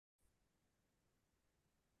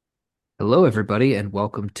Hello, everybody, and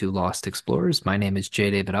welcome to Lost Explorers. My name is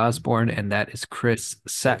J. David Osborne, and that is Kris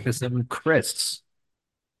Sackism. Kris,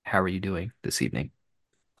 how are you doing this evening?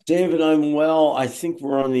 David, I'm well. I think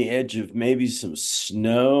we're on the edge of maybe some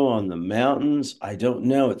snow on the mountains. I don't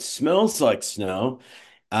know. It smells like snow.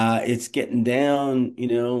 It's getting down,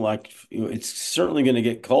 it's certainly going to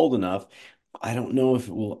get cold enough. I don't know if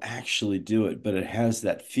it will actually do it, but it has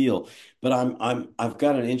that feel. But I've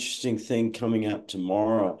got an interesting thing coming up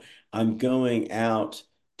tomorrow. I'm going out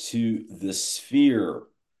to the Sphere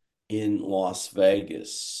in Las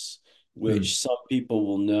Vegas, Hmm. which some people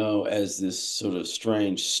will know as this sort of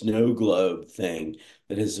strange snow globe thing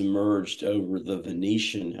that has emerged over the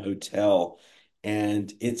Venetian Hotel.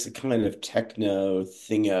 And it's a kind of techno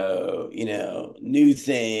thingo, new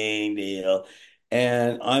thing deal.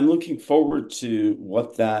 And I'm looking forward to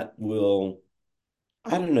what that will,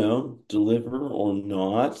 I don't know, deliver or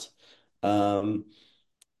not. Um,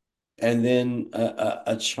 and then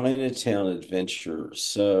a Chinatown adventure.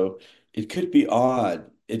 So it could be odd.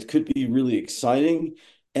 It could be really exciting,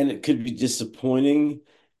 and it could be disappointing,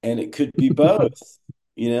 and it could be both,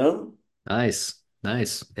 you know? Nice,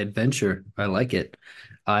 nice adventure. I like it.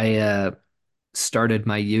 I started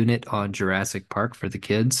my unit on Jurassic Park for the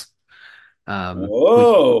kids. We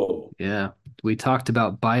Whoa. Yeah, we talked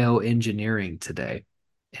about bioengineering today,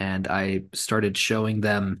 and I started showing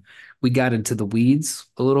them. We got into the weeds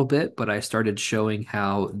a little bit, but I started showing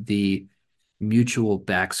how the mutual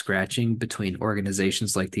back scratching between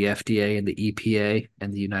organizations like the FDA and the EPA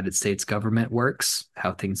and the United States government works,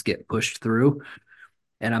 how things get pushed through.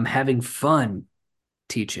 And I'm having fun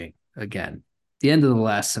teaching again. The end of the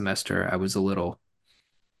last semester, I was a little,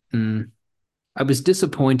 mm, I was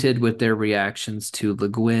disappointed with their reactions to Le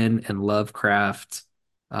Guin and Lovecraft,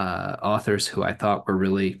 authors who I thought were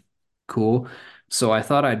really cool. So I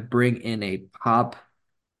thought I'd bring in a pop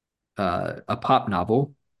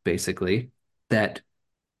novel, basically, that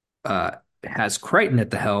has Crichton at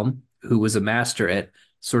the helm, who was a master at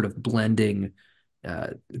sort of blending uh,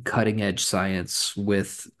 cutting edge science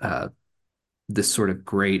with this sort of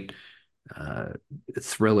great uh,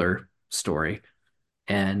 thriller story.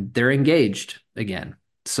 And they're engaged again.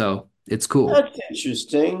 So it's cool. That's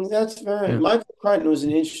interesting. That's very Yeah. Michael Crichton was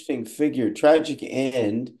an interesting figure. Tragic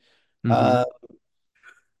end. Hmm. Uh,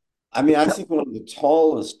 I mean, I think one of the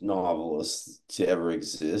tallest novelists to ever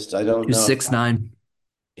exist. I don't Who's know if 6'9".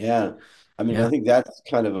 Yeah. I mean, I Yeah. think that's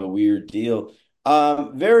kind of a weird deal.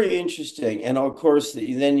 Very interesting. And of course,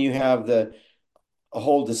 then you have the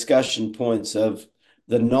whole discussion points of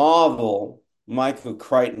the novel, Michael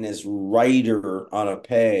Crichton as writer on a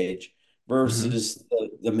page Hmm. versus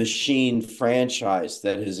the machine franchise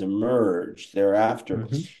that has emerged thereafter.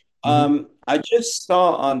 Hmm. Hmm. I just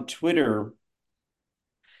saw on Twitter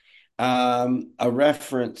a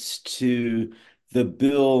reference to the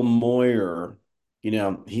Bill Moyer.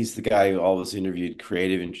 He's the guy who always interviewed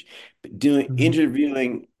creative and doing Hmm.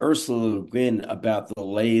 interviewing Ursula Le Guin about the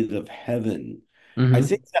Lathe of Heaven. I Hmm.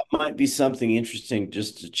 think that might be something interesting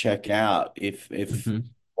just to check out if Hmm.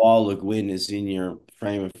 Paul Le Guin is in your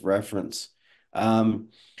frame of reference. Um,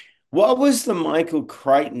 what was the Michael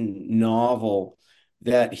Crichton novel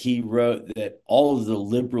that he wrote that all of the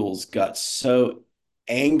liberals got so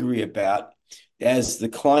angry about as the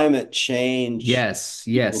climate change Yes,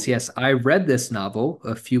 yes, people? yes. I read this novel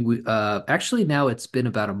actually now it's been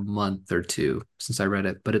about a month or two since I read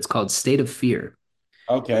it, but it's called State of Fear.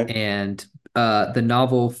 Okay. And the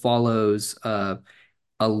novel follows a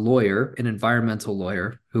lawyer, an environmental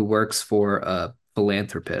lawyer who works for a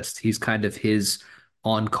philanthropist. He's kind of his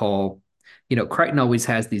on call. Crichton always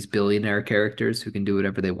has these billionaire characters who can do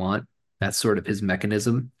whatever they want. That's sort of his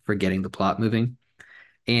mechanism for getting the plot moving.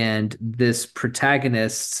 And this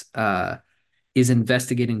protagonist is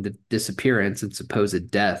investigating the disappearance and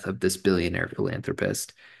supposed death of this billionaire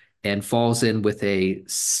philanthropist and falls in with a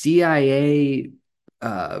CIA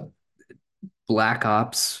uh, black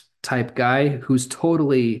ops type guy who's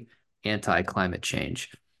totally anti climate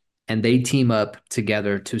change. And they team up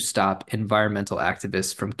together to stop environmental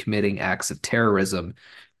activists from committing acts of terrorism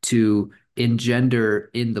to engender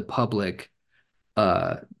in the public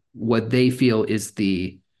uh, what they feel is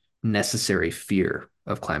the necessary fear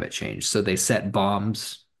of climate change. So they set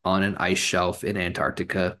bombs on an ice shelf in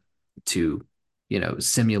Antarctica to,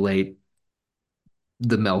 simulate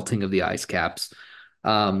the melting of the ice caps.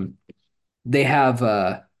 Um, they have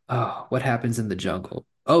oh, what happens in the jungle?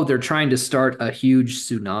 Oh, they're trying to start a huge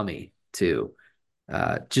tsunami too.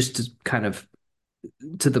 Just to kind of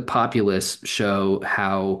to the populace show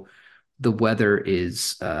how the weather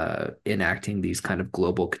is enacting these kind of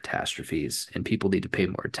global catastrophes, and people need to pay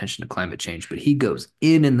more attention to climate change. But he goes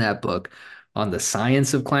in that book on the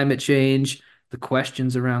science of climate change, the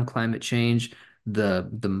questions around climate change, the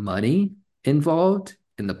money involved,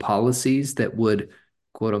 and the policies that would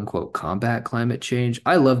quote unquote combat climate change.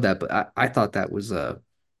 I love that, but I thought that was a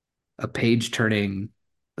page turning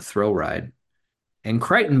thrill ride. And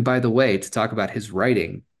Crichton, by the way, to talk about his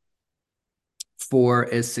writing,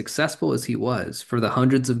 for as successful as he was, for the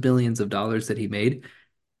hundreds of billions of dollars that he made,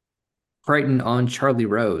 Crichton on Charlie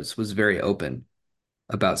Rose was very open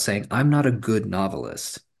about saying, I'm not a good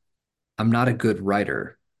novelist. I'm not a good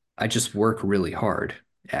writer. I just work really hard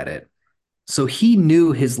at it. So he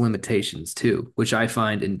knew his limitations too, which I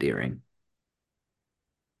find endearing.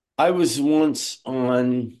 I was once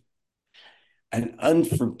on an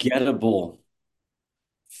unforgettable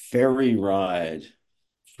ferry ride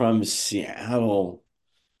from Seattle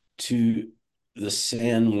to the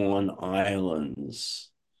San Juan Islands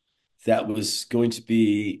that was going to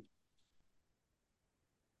be,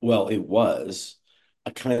 well, it was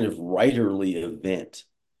a kind of writerly event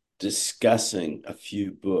discussing a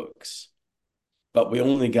few books. But we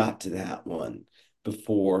only got to that one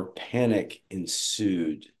before panic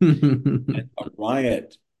ensued. A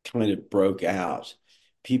riot kind of broke out.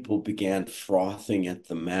 People began frothing at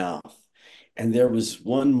the mouth. And there was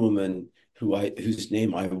one woman whose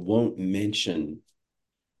name I won't mention,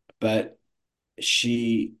 but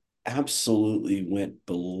she absolutely went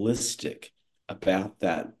ballistic about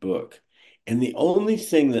that book. And the only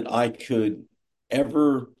thing that I could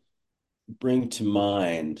ever bring to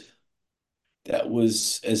mind that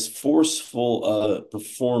was as forceful a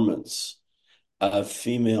performance of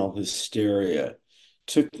female hysteria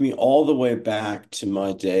took me all the way back to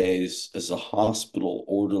my days as a hospital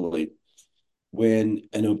orderly when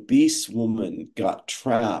an obese woman got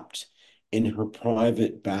trapped in her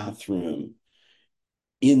private bathroom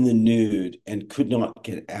in the nude and could not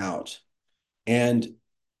get out. And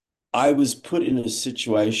I was put in a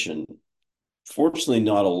situation, fortunately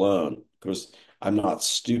not alone, because I'm not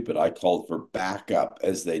stupid. I called for backup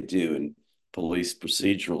as they do in police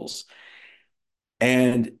procedurals.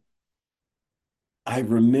 And I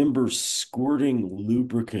remember squirting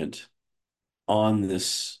lubricant on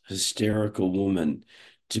this hysterical woman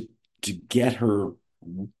to get her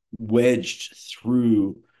wedged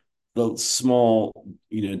through the small,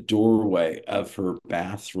 doorway of her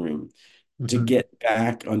bathroom to Mhm. get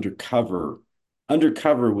back undercover.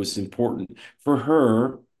 Undercover was important for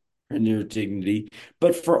her and her dignity,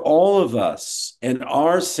 but for all of us and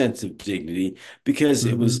our sense of dignity, because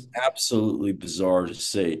it was Mhm. absolutely bizarre to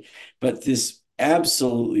see. But this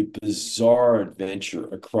absolutely bizarre adventure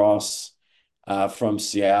across from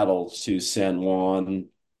Seattle to San Juan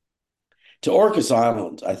to Orcas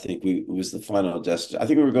Island, I think we was the final destination. I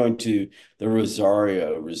think we were going to the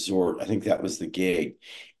Rosario Resort. I think that was the gig.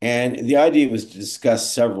 And the idea was to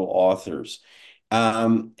discuss several authors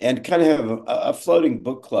and kind of have a floating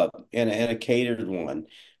book club and a catered one.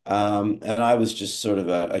 And I was just sort of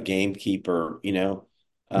a gamekeeper, Mhm.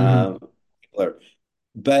 um,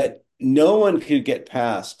 but no one could get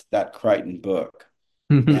past that Crichton book.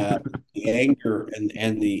 uh, the anger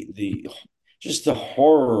and the just the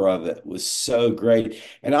horror of it was so great.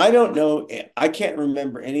 And I don't know, I can't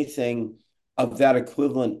remember anything of that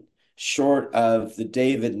equivalent short of the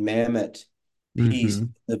David Mamet piece,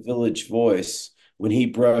 Mhm. The Village Voice, when he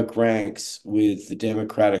broke ranks with the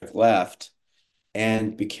Democratic left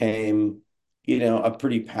and became, a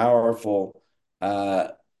pretty powerful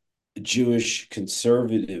Jewish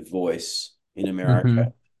conservative voice in America. Mhm.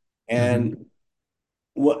 Mhm. And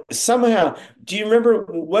what somehow do you remember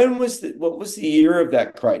what was the year of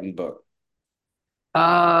that Crichton book?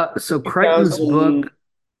 So Crichton's 2000. book,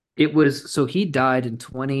 it was so he died in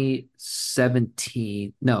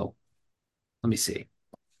 2017. No, let me see.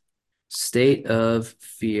 State of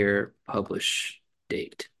Fear publish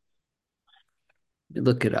date.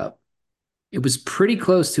 Look it up. It was pretty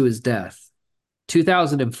close to his death.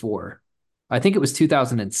 2004. I think it was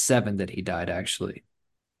 2007 that he died, actually.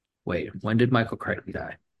 Wait, when did Michael Crichton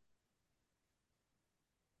die?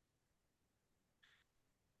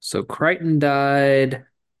 So Crichton died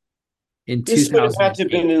in This would have had to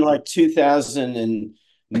have been 2008. in like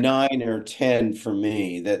 2009 or 10 for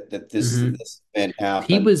me that Mhm. this event He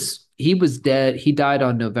happened. was he was dead. He died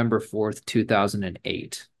on November 4th,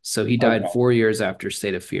 2008. So he died Okay. 4 years after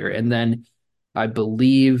State of Fear. And then I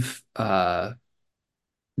believe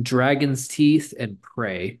Dragon's Teeth and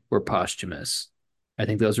Prey were posthumous. I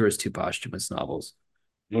think those were his two posthumous novels.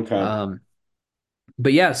 Okay. Um,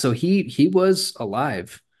 but yeah, so he was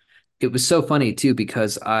alive. It was so funny too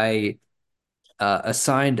because I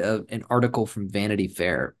assigned an article from Vanity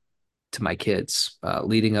Fair to my kids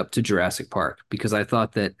leading up to Jurassic Park because I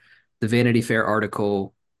thought that the Vanity Fair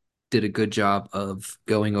article did a good job of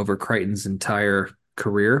going over Crichton's entire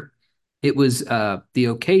career. It was the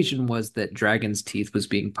occasion was that Dragon's Teeth was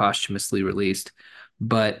being posthumously released,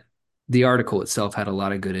 but the article itself had a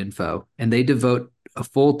lot of good info, and they devote a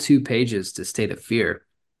full 2 pages to State of Fear.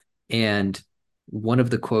 And one of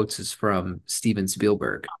the quotes is from Steven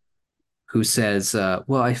Spielberg, who says,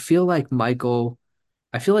 "Well, I feel like when Michael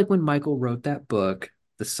wrote that book,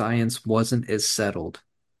 the science wasn't as settled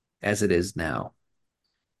as it is now."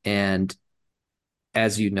 And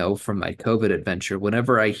as you know from my COVID adventure,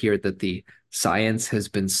 whenever I hear that the science has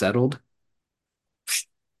been settled,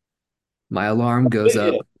 my alarm goes With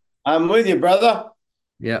you. up. I'm with you, brother.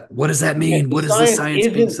 Yeah. What does that If mean? the What is the science science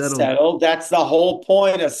being isn't settled? settled, that's the whole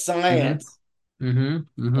point of Mm-hmm. science.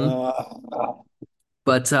 Mm-hmm. Mm-hmm. Uh,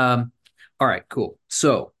 But all right, cool.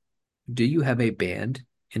 So do you have a band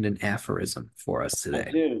and an aphorism for us I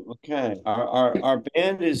today? do. Okay. Our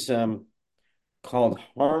band is called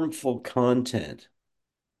Harmful Content,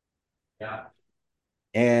 Yeah.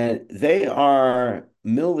 and they are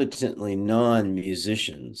militantly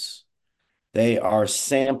non-musicians. They are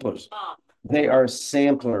samplers. They are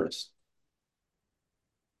samplers.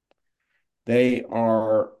 They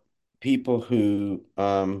are people who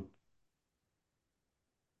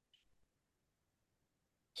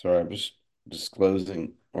sorry, I'm just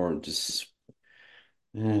disclosing or just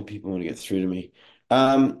people want to get through to me.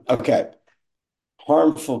 Okay.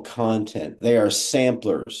 Harmful content. They are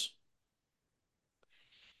samplers.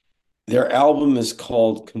 Their album is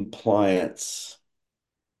called Compliance.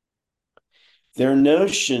 Their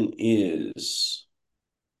notion is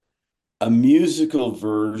a musical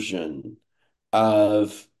version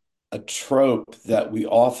of a trope that we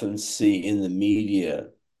often see in the media,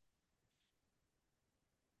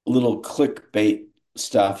 little clickbait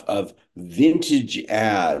stuff of vintage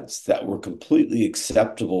ads that were completely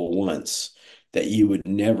acceptable once that you would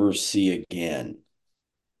never see again,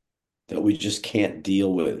 that we just can't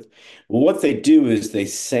deal with. Well, what they do is they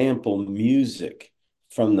sample music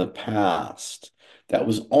from the past that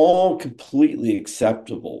was all completely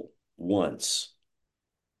acceptable once,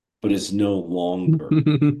 but is no longer.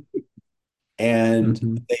 And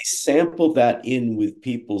Mhm. they sample that in with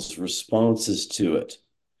people's responses to it.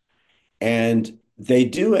 And they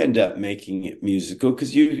do end up making it musical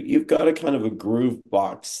because you've got a kind of a groove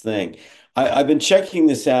box thing. I've been checking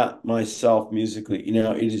this out myself musically.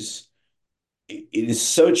 It is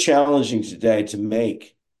so challenging today to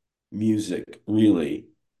make music really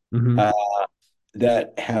Mhm. uh,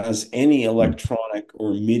 that has any electronic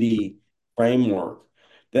or MIDI framework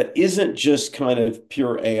that isn't just kind of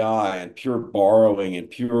pure AI and pure borrowing and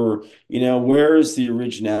pure, where is the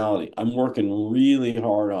originality? I'm working really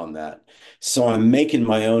hard on that. So I'm making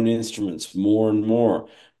my own instruments more and more.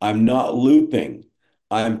 I'm not looping.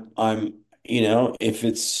 I'm, if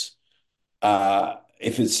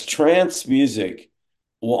it's trance music,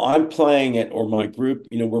 well, I'm playing it, or my group,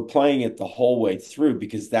 we're playing it the whole way through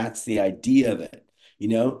because that's the idea of it.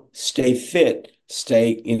 Stay fit,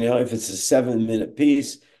 if it's a 7-minute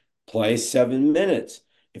piece, play 7 minutes.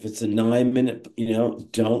 If it's a 9-minute,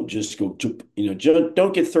 don't just go,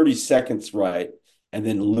 don't get 30 seconds right and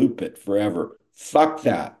then loop it forever. Fuck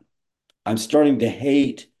that. I'm starting to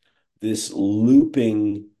hate this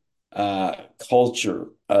looping culture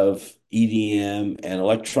of EDM and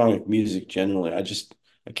electronic music generally.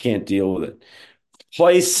 I can't deal with it.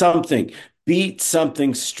 Play something, beat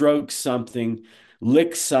something, stroke something,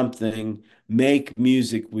 lick something, make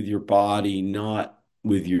music with your body, not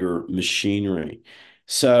with your machinery.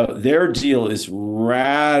 So their deal is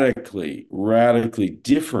radically, radically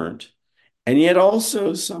different, and yet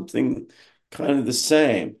also something kind of the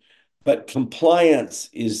same. But compliance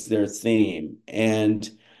is their theme, and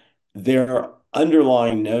their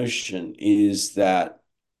underlying notion is that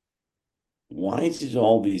why did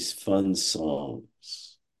all these fun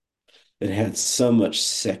songs that had so much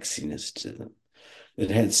sexiness to them,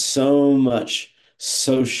 that had so much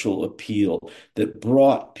social appeal, that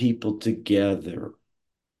brought people together,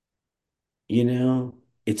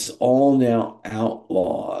 it's all now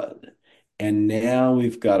outlawed. And now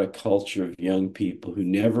we've got a culture of young people who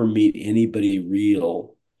never meet anybody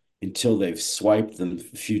real until they've swiped them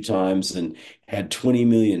a few times and had 20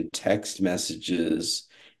 million text messages.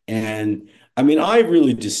 And I mean, I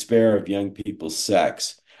really despair of young people's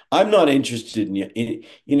sex. I'm not interested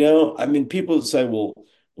I mean, people say, well,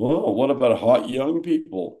 what about hot young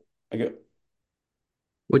people? I go,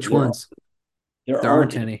 Which there, ones? there There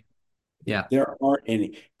aren't aren't any. Yeah. There aren't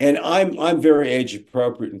any. And I'm very age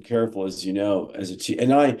appropriate and careful, as you know, as a teen.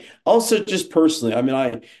 And I also just personally, I mean,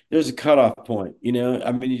 I there's a cutoff point, you know.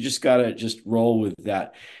 I mean, you just gotta just roll with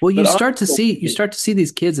that. Well, But I you start to see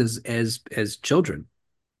these kids as children,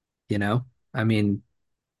 you know? I mean,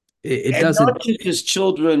 it and doesn't not just as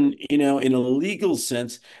children, you know, in a legal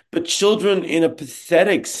sense, but children in a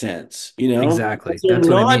pathetic sense, you know, because exactly. they're That's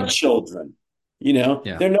what I not mean. children, you know,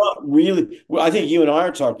 Yeah. they're not really. Well, I think you and I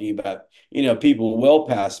are talking about, you know, people well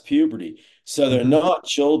past puberty, so they're Hmm. not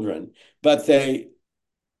children, but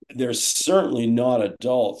they're certainly not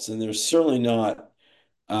adults, and they're certainly not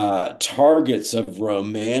targets of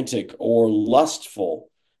romantic or lustful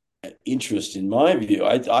interest, in my view.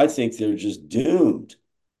 I think they're just doomed.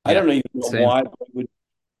 I Yeah. don't even know Same. why they would.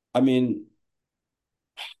 I mean,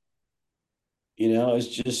 you know,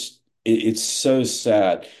 it's so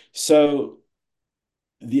sad. So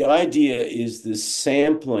the idea is this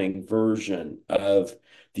sampling version of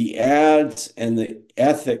the ads and the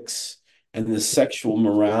ethics and the sexual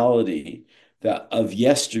morality that of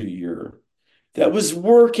yesteryear that was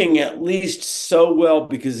working at least so well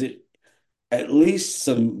because it at least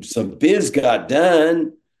some biz got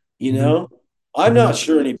done, you Hmm. know. I'm not Hmm.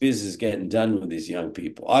 sure any biz is getting done with these young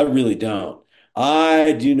people. I really don't.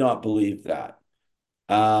 I do not believe that.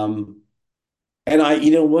 Um, and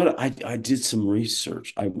you know what? I did some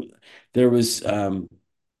research. There was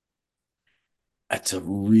it's a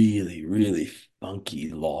really, really funky,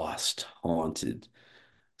 lost, haunted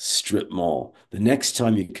strip mall. The next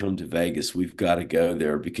time you come to Vegas, we've got to go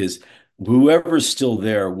there because whoever's still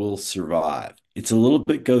there will survive. It's a little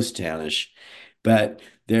bit ghost townish, but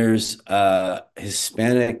there's a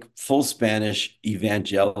Hispanic, full Spanish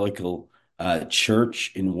evangelical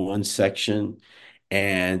church in one section,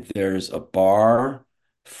 and there's a bar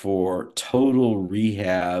for total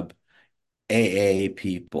rehab AA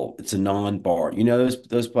people. It's a non-bar. You know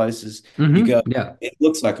those places? You Hmm. go, Yeah. it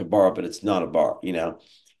looks like a bar, but it's not a bar, you know.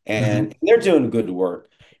 Hmm. And they're doing good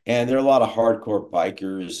work. And there are a lot of hardcore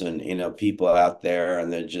bikers and you know people out there,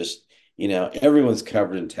 and they're just, you know, everyone's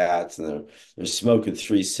covered in tats and they're smoking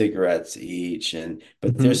 3 cigarettes each, and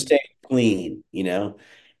but they're Hmm. staying clean, you know.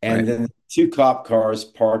 And Right. then 2 cop cars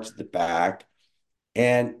parked at the back,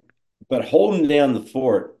 and but holding down the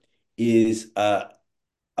fort is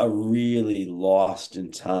a really lost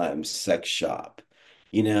in time sex shop,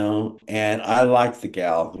 you know? And I like the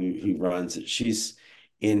gal who runs it. She's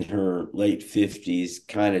in her late 50s,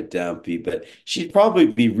 kind of dumpy, but she'd probably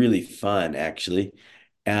be really fun, actually.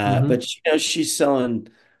 Hmm. But you know, she's selling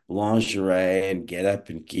lingerie and get up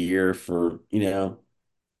and gear for, you know,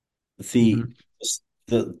 the Hmm.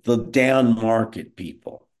 the down market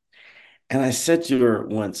people. And I said to her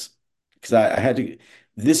once, because I had to,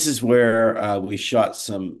 this is where we shot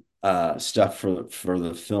some stuff for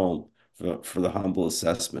the film for the humble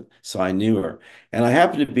assessment. So I knew her, and I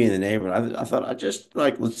happened to be in the neighborhood. I thought I just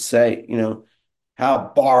like let's say you know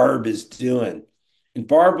how Barb is doing, and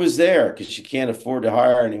Barb was there because she can't afford to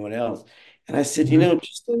hire anyone else. And I said, you Hmm. know,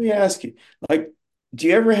 just let me ask you, like, do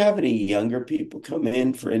you ever have any younger people come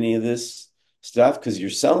in for any of this stuff? Because you're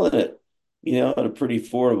selling it, you know, at a pretty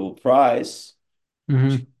affordable price.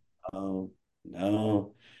 Hmm. Oh,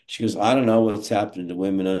 no. She goes, I don't know what's happening to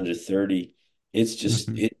women under 30. It's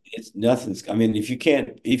just Hmm. it's nothing's I mean, if you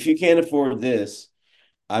can't afford this,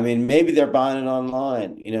 I mean, maybe they're buying it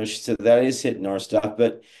online. You know, she said that is hitting our stuff,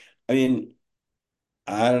 but I mean,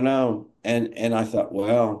 I don't know. And I thought,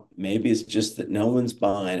 well, maybe it's just that no one's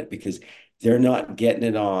buying it because they're not getting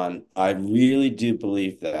it on. I really do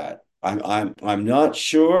believe that. I'm not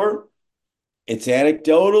sure. It's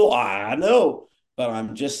anecdotal, I know, but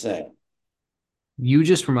I'm just saying. You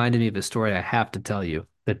just reminded me of a story I have to tell you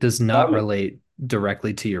that does not Tell me. relate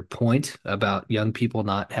directly to your point about young people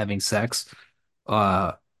not having sex.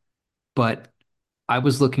 Uh, but I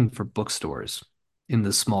was looking for bookstores in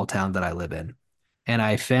the small town that I live in, and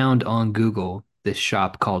I found on Google this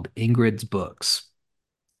shop called Ingrid's Books.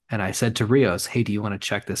 And I said to Rios, "Hey, do you want to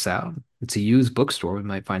check this out? It's a used bookstore. We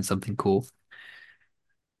might find something cool."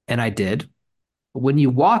 And I did. When you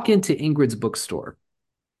walk into Ingrid's bookstore,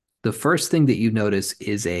 the first thing that you notice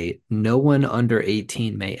is a "No one under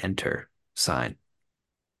 18 may enter" sign.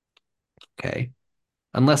 Okay.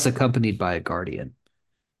 Unless accompanied by a guardian.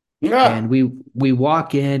 And Ah, we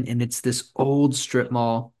walk in and it's this old strip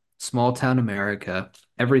mall, small town America.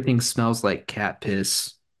 Everything smells like cat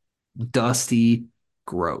piss, dusty,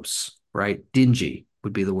 gross, right? Dingy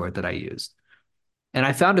would be the word that I used. And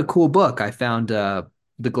I found a cool book. I found The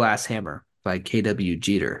Glass Hammer by K.W.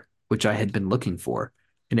 Jeter, which I had been looking for.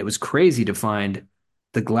 And it was crazy to find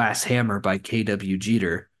The Glass Hammer by K.W.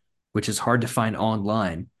 Jeter, which is hard to find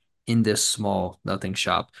online. in this small nothing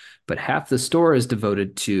shop, but half the store is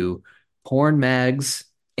devoted to porn mags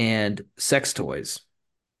and sex toys,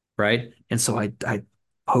 right? And so I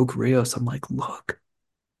poke Rios. I'm like, look,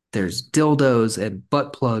 there's dildos and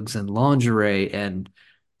butt plugs and lingerie and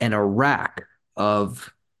a rack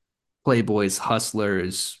of Playboys,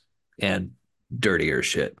 hustlers, and dirtier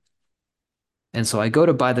shit. And so I go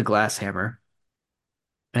to buy the glass hammer,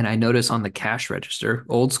 and I notice on the cash register,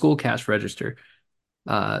 old school cash register,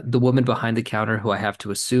 the woman behind the counter, who I have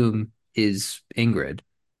to assume is Ingrid,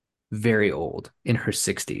 very old, in her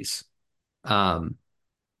 60s. Um,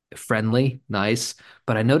 Friendly, nice.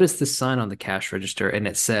 But I noticed this sign on the cash register, and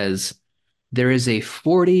it says there is a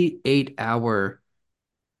 48-hour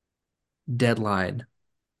deadline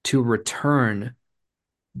to return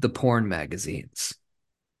the porn magazines.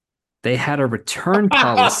 They had a return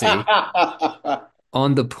policy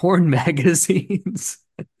on the porn magazines.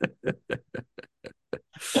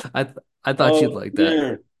 I th I thought you'd Oh like that.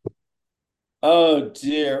 dear. Oh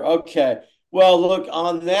dear. Okay. Well, look,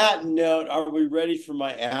 on that note, are we ready for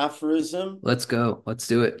my aphorism? Let's go. Let's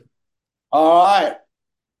do it. All right.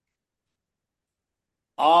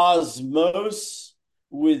 Osmos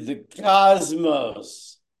with the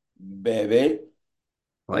cosmos, baby,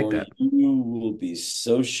 I like or that. you will be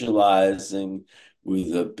socializing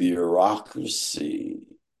with the bureaucracy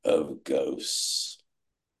of ghosts.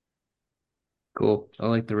 Cool. I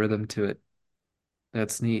like the rhythm to it.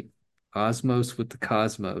 That's neat. Osmos with the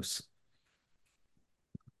cosmos.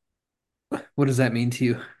 What does that mean to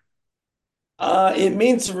you? It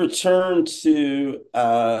means a return to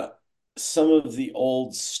some of the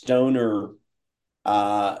old stoner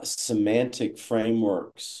semantic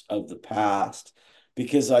frameworks of the past,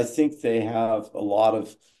 because I think they have a lot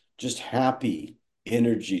of just happy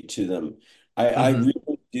energy to them. I Hmm.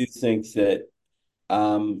 really do think that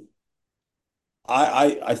um,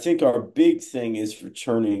 I think our big thing is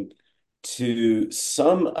returning to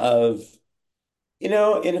some of,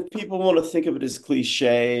 and if people want to think of it as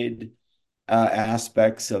cliched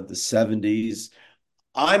aspects of the 70s,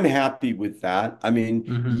 I'm happy with that. I mean,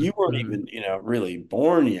 you Hmm. weren't Hmm. even, really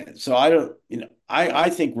born yet. So I don't, I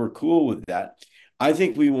think we're cool with that. I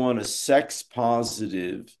think we want a sex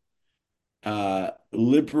positive,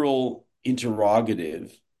 liberal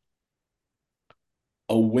interrogative,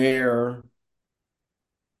 aware,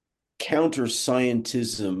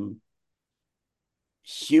 counter-scientism,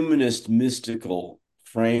 humanist mystical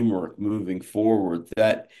framework moving forward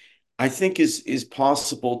that I think is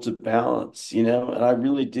possible to balance, and I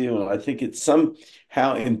really do. And I think it's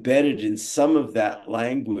somehow embedded in some of that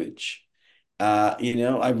language. I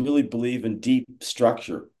really believe in deep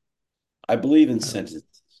structure. I believe in I, sentences.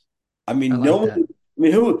 I I mean, no like one,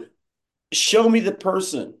 that. who, show me the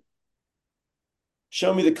person,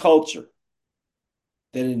 show me the culture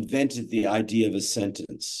that invented the idea of a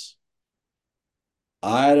sentence.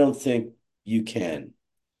 I don't think you can.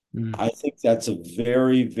 Mm. I think that's a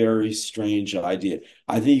very, very strange idea.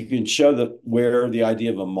 I think you can show that where the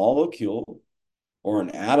idea of a molecule or an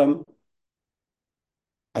atom,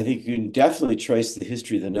 I think you can definitely trace the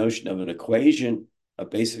history of the notion of an equation, a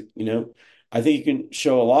basic, I think you can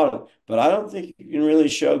show a lot of, but I don't think you can really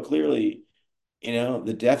show clearly,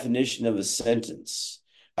 the definition of a sentence.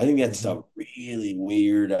 I think that's Hmm. a really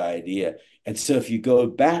weird idea. And so if you go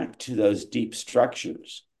back to those deep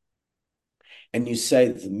structures, and you say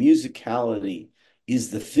that the musicality is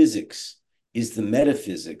the physics, is the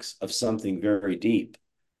metaphysics of something very deep,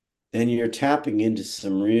 then you're tapping into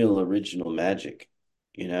some real original magic,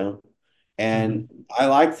 you know? Hmm. And I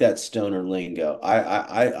like that stoner lingo.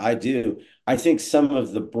 I do. I think some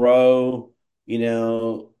of the bro, you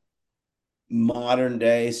know, modern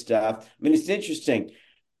day stuff. I mean, it's interesting.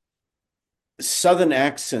 Southern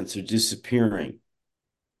accents are disappearing.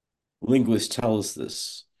 Linguists tell us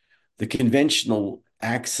this. The conventional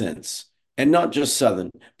accents, and not just Southern,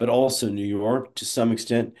 but also New York to some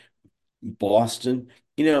extent, Boston,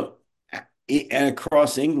 and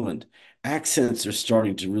across England, accents are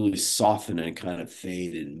starting to really soften and kind of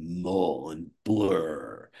fade and mull and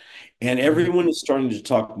blur. And Hmm. everyone is starting to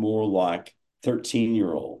talk more like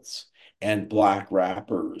 13-year-olds and black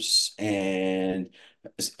rappers. And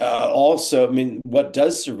also, I mean, what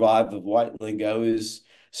does survive of white lingo is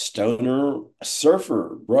stoner,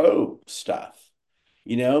 surfer, bro stuff,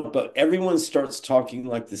 but everyone starts talking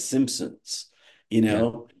like the Simpsons,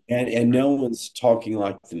 Yeah. and Right. no one's talking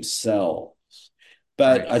like themselves.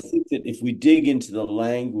 But Right. I think that if we dig into the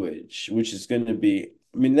language, which is going to be,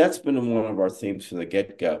 I mean, that's been one of our themes from the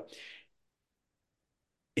get-go.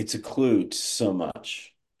 It's a clue to so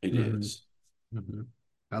much. It Hmm. is. Hmm.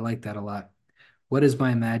 I like that a lot. What is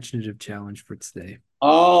my imaginative challenge for today?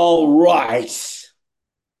 All right.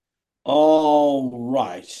 All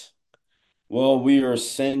right. Well, we are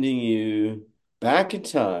sending you back in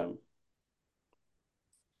time,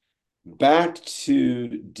 back to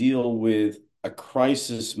deal with a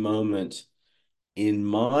crisis moment in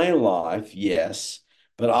my life, yes,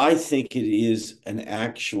 but I think it is an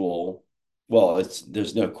actual, well,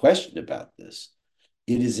 there's no question about this.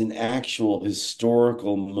 It is an actual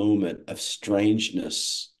historical moment of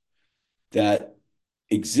strangeness that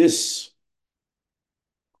exists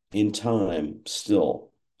in time still.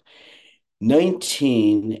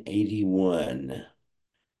 1981,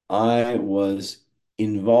 I was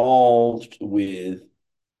involved with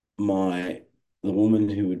the woman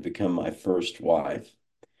who would become my first wife.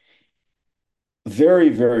 Very,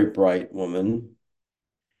 very bright woman,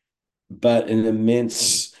 but an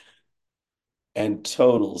immense and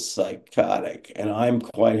total psychotic. And I'm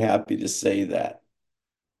quite happy to say that.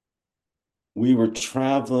 We were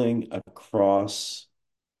traveling across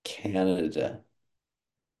Canada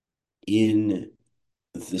in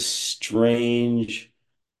the strange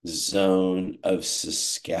zone of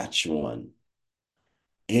Saskatchewan,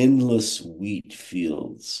 endless wheat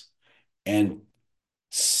fields, and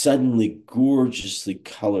suddenly gorgeously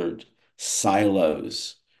colored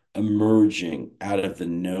silos emerging out of the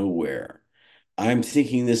nowhere. I'm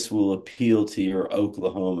thinking this will appeal to your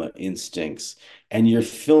Oklahoma instincts and your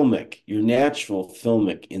natural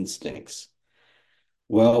filmic instincts.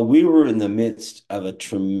 Well, we were in the midst of a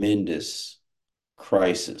tremendous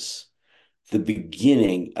crisis, the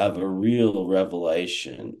beginning of a real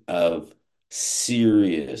revelation of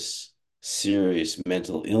serious, serious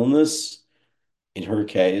mental illness. In her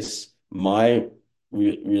case, my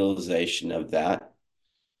realization of that.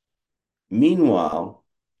 Meanwhile,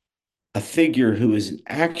 a figure who is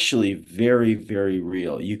actually very, very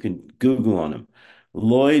real. You can Google on him,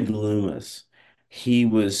 Lloyd Loomis. He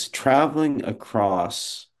was traveling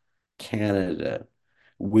across Canada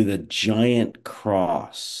with a giant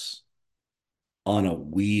cross on a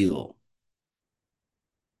wheel.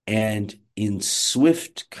 And in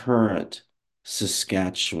Swift Current,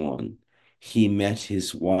 Saskatchewan, he met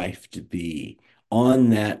his wife to be on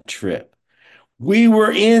that trip. We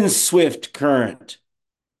were in Swift Current,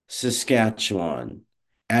 Saskatchewan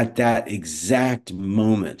at that exact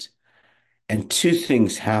moment. And two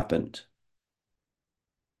things happened.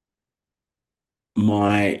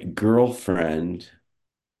 My girlfriend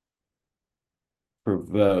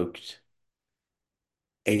provoked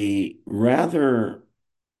a rather,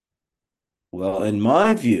 well, in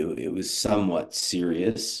my view, it was somewhat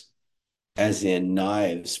serious, as in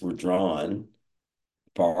knives were drawn,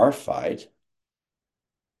 bar fight.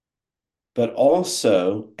 But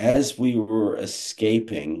also, as we were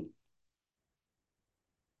escaping,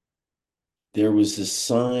 there was a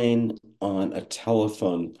sign on a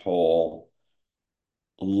telephone pole,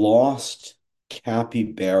 lost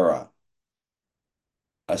capybara,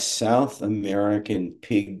 a South American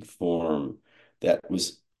pig form that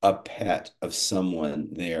was a pet of someone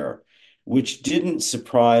there, which didn't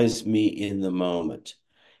surprise me in the moment.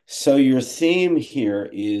 So your theme here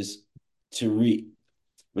is to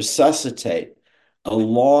resuscitate a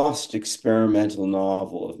lost experimental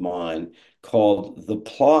novel of mine called The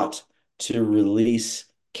Plot to Release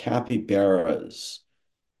Capybaras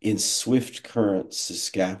in Swift Current,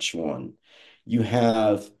 Saskatchewan. You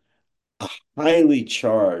have a highly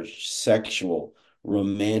charged sexual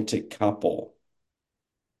romantic couple,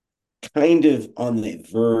 kind of on the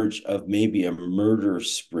verge of maybe a murder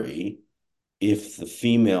spree if the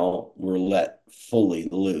female were let fully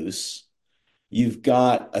loose. You've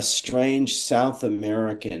got a strange South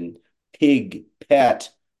American pig pet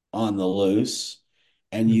on the loose,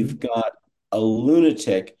 and you've Mhm. got a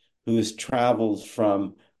lunatic who has traveled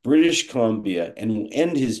from British Columbia and will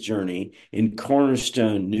end his journey in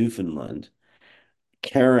Cornerstone, Newfoundland,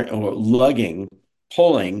 carrying or lugging,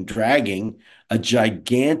 pulling, dragging a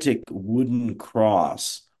gigantic wooden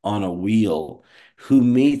cross on a wheel, who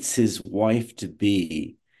meets his wife to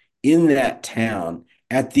be in that town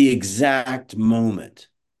at the exact moment.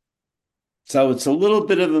 So it's a little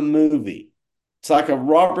bit of a movie. It's like a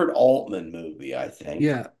Robert Altman movie, I think.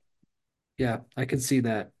 Yeah, yeah, I could see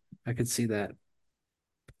that. I could see that.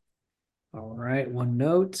 All right, one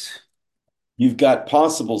note. You've got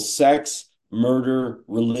possible sex, murder,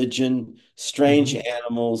 religion, strange Mhm.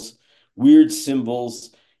 animals, weird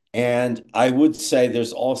symbols. And I would say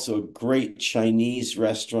there's also a great Chinese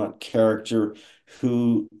restaurant character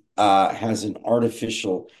who has an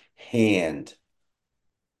artificial hand.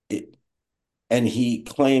 It, and he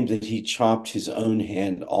claimed that he chopped his own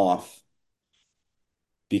hand off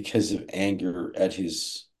because of anger at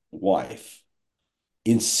his wife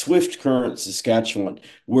in Swift Current, Saskatchewan,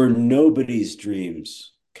 where nobody's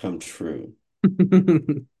dreams come true.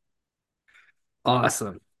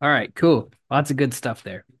 Awesome. All right, cool. Lots of good stuff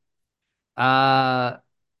there. Uh,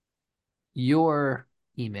 your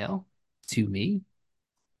email to me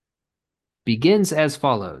begins as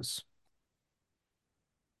follows.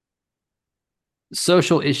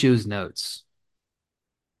 Social issues notes.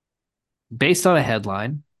 Based on a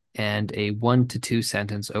headline and a 1 to 2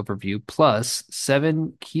 sentence overview, plus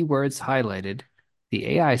 7 keywords highlighted,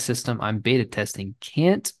 the AI system I'm beta testing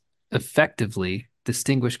can't effectively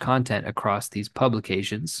distinguish content across these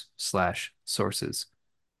publications slash sources.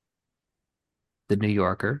 The New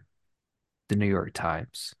Yorker, the New York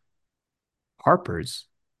Times, Harper's,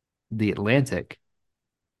 the Atlantic,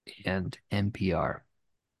 and NPR.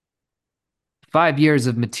 5 years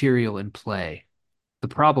of material in play. The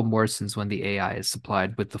problem worsens when the AI is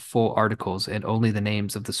supplied with the full articles and only the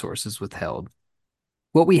names of the sources withheld.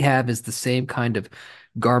 What we have is the same kind of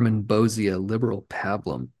Garmonbozia liberal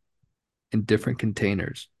pablum in different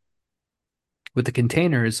containers, with the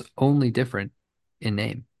containers only different in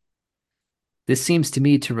name. This seems to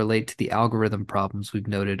me to relate to the algorithm problems we've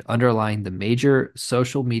noted underlying the major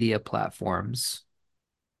social media platforms.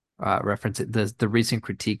 Reference the recent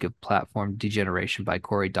critique of platform degeneration by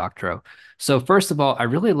Cory Doctorow. So first of all, I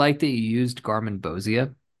really like that you used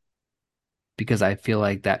Garmonbozia because I feel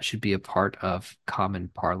like that should be a part of common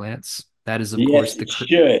parlance. That is, Yes, it should.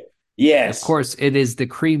 of Yes. course, it is the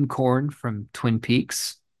cream corn from Twin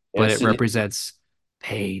Peaks, but it Yes, it is. represents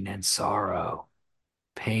pain and sorrow,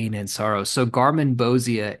 pain and sorrow. So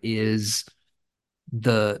Garmonbozia is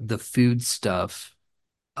the food stuff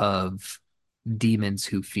of demons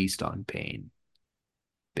who feast on pain,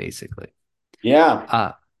 basically. Yeah.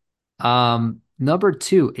 Uh, Number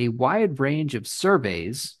two, a wide range of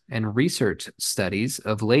surveys and research studies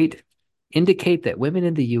of late indicate that women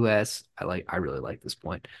in the US, I really like this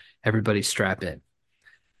point. Everybody strap in,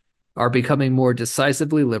 are becoming more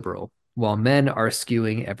decisively liberal, while men are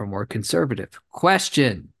skewing ever more conservative.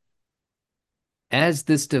 Question: as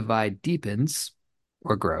this divide deepens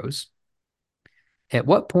or grows, at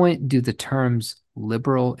what point do the terms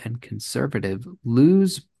liberal and conservative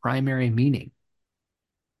lose primary meaning?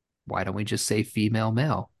 Why don't we just say female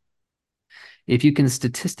male? If you can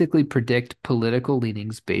statistically predict political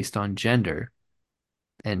leanings based on gender,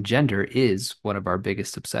 and gender is one of our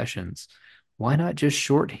biggest obsessions, why not just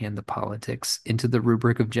shorthand the politics into the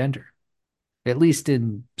rubric of gender, at least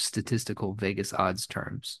in statistical Vegas odds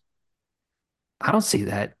terms? I don't see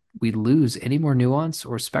that we lose any more nuance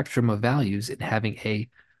or spectrum of values in having a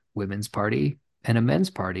women's party and a men's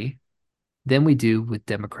party than we do with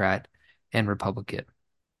Democrat and Republican.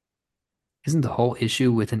 Isn't the whole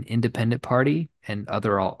issue with an independent party and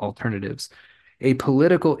other alternatives a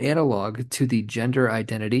political analog to the gender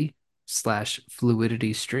identity slash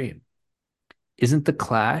fluidity stream? Isn't the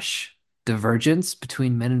clash, divergence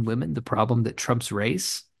between men and women the problem that trumps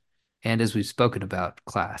race? And as we've spoken about,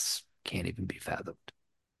 class can't even be fathomed.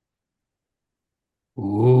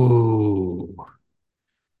 Ooh,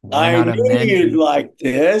 why I not knew you'd amend? like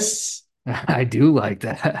this. I do like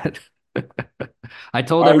that. I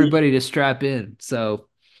told Are you? everybody to strap in, so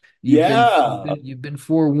Yeah. you've been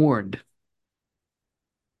forewarned.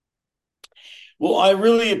 Well, I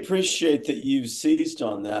really appreciate that you've seized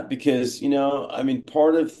on that because, I mean,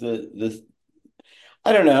 part of the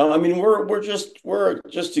I don't know. I mean, we're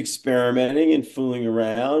just experimenting and fooling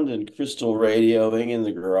around and crystal radioing in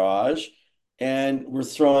the garage, and we're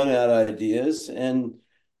throwing out ideas, and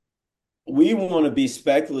we want to be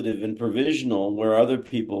speculative and provisional where other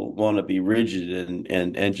people want to be rigid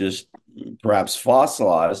and just perhaps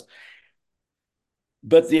fossilized.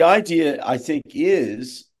 But the idea, I think,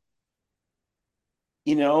 is,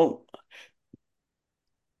 you know,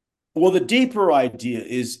 well, the deeper idea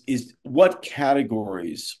is what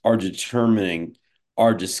categories are determining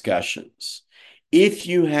our discussions. If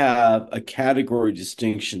you have a category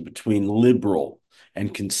distinction between liberal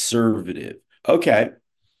and conservative, okay.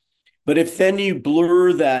 But if then you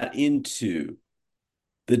blur that into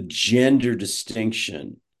the gender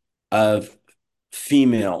distinction of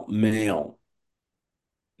female, male,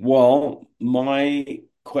 well, my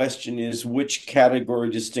question is which category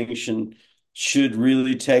distinction should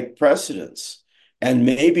really take precedence? And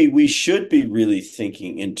maybe we should be really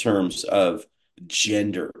thinking in terms of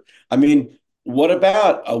gender. I mean, what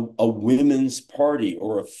about a women's party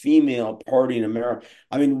or a female party in America?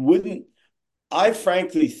 I mean, wouldn't I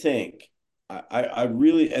frankly think, I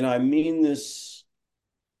really, and I mean this,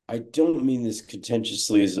 I don't mean this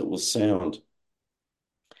contentiously as it will sound,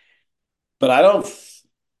 but I don't.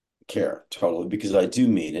 care totally because I do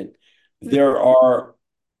mean it. There are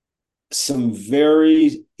some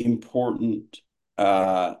very important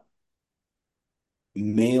uh,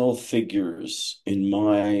 male figures in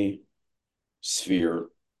my sphere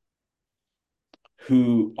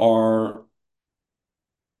who are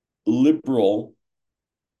liberal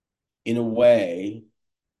in a way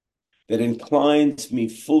that inclines me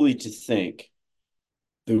fully to think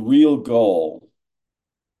the real goal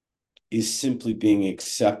is simply being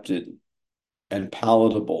accepted and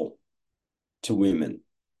palatable to women.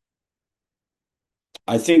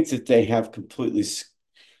 I think that they have completely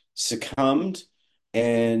succumbed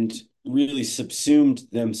and really subsumed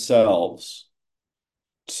themselves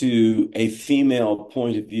to a female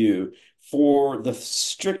point of view for the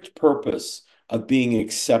strict purpose of being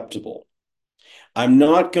acceptable. I'm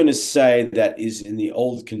not going to say that is in the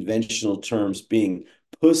old conventional terms being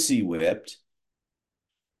pussy whipped.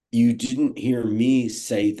 You didn't hear me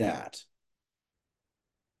say that.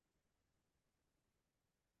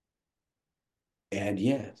 And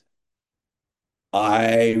yet,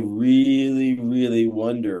 I really, really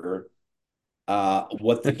wonder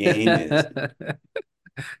what the game is.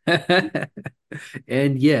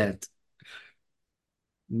 And yet,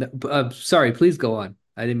 no, sorry, please go on.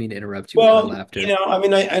 I didn't mean to interrupt you with my Well, laughter. I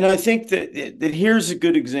mean, I think that here's a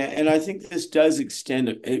good example, and I think this does extend,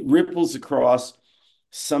 it ripples across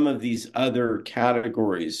some of these other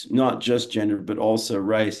categories, not just gender, but also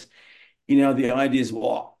race. The idea is,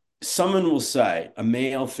 well, someone will say, a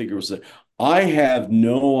male figure will say, I have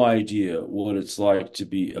no idea what it's like to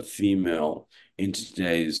be a female in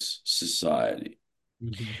today's society.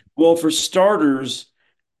 Mhm. Well, for starters,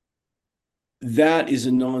 that is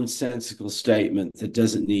a nonsensical statement that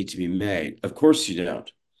doesn't need to be made. Of course you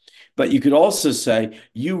don't. But you could also say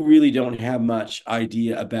you really don't have much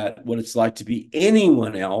idea about what it's like to be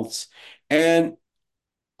anyone else. And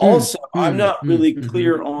Mm, also, I'm mm, not mm, really mhm,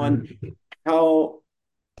 clear on mm, how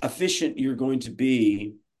efficient you're going to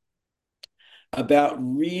be about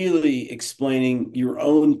really explaining your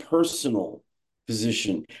own personal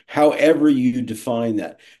position, however you define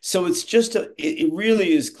that. So it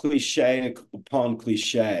really is cliche upon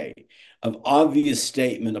cliche of obvious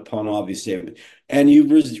statement upon obvious statement. And you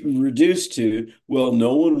reduce to, well,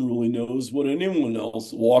 no one really knows what anyone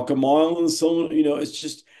else walk a mile and someone, it's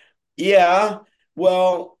just, yeah,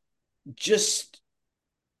 well, just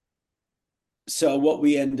so what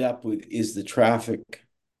we end up with is the traffic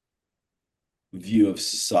view of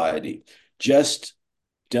society. Just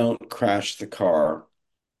don't crash the car.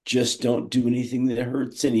 Just don't do anything that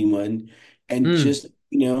hurts anyone. And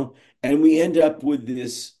mm, and we end up with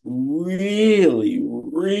this really,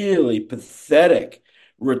 really pathetic,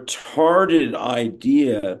 retarded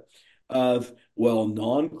idea of, well,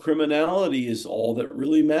 non-criminality is all that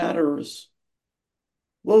really matters.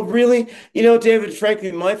 Well, really, David,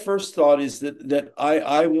 frankly, my first thought is that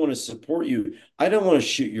I want to support you. I don't want to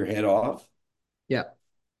shoot your head off. yeah.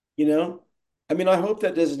 You know, I mean, I hope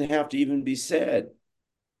that doesn't have to even be said.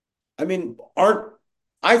 I mean, aren't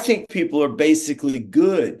I think people are basically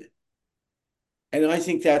good. And I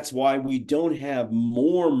think that's why we don't have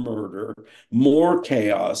more murder, more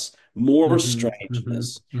chaos, more Mhm, mhm,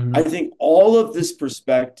 strangeness. I mhm, think all of this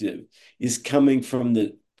perspective is coming from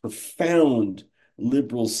the profound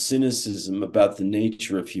liberal cynicism about the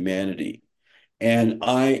nature of humanity. And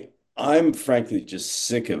I'm frankly just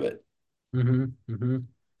sick of it. mhm, mhm.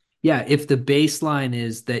 Yeah, if the baseline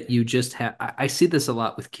is that you just have, I see this a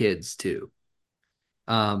lot with kids too.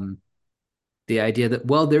 Um, the idea that,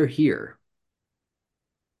 well, they're here,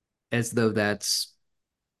 as though that's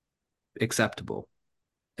acceptable,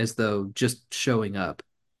 as though just showing up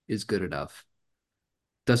is good enough.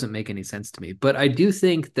 Doesn't make any sense to me. But I do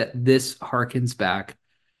think that this harkens back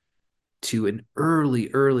to an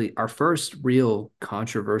our first real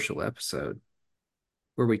controversial episode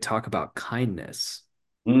where we talk about kindness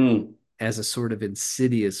Mm, as a sort of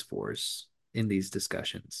insidious force in these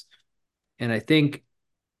discussions. And I think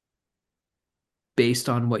based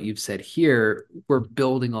on what you've said here, we're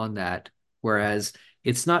building on that. Whereas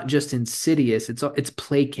it's not just insidious, it's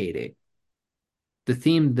placating. The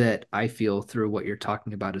theme that I feel through what you're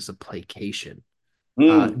talking about is a placation.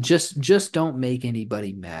 mm, Just don't make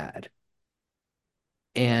anybody mad.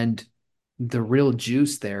 And the real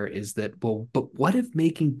juice there is that, well, but what if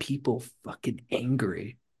making people fucking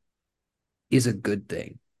angry is a good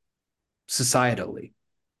thing societally?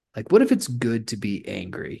 Like, what if it's good to be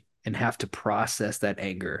angry and have to process that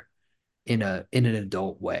anger in an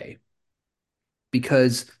adult way?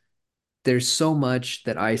 Because there's so much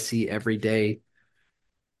that I see every day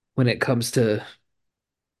when it comes to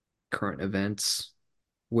current events,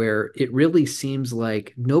 where it really seems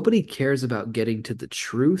like nobody cares about getting to the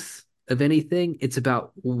truth of anything. It's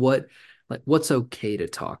about what's okay to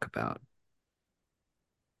talk about.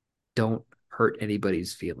 Don't hurt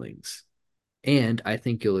anybody's feelings. And I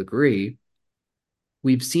think you'll agree,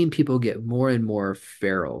 we've seen people get more and more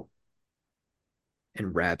feral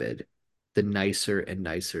and rabid the nicer and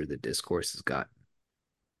nicer the discourse has gotten.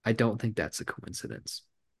 I don't think that's a coincidence.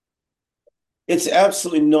 It's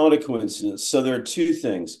absolutely not a coincidence. So there are two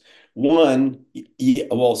things. One,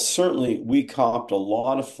 well, certainly we copped a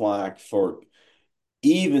lot of flack for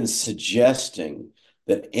even suggesting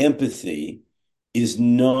that empathy is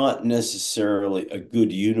not necessarily a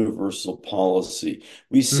good universal policy.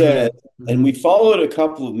 We Mm-hmm. said, and we Mm-hmm. followed a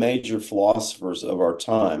couple of major philosophers of our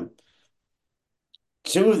time,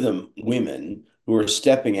 two of them women who are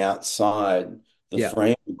stepping outside the Yeah.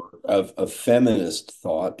 framework of feminist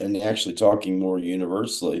thought and actually talking more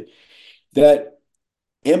universally, that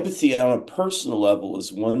empathy on a personal level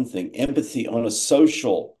is one thing. Empathy on a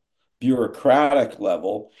social, bureaucratic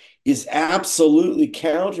level is absolutely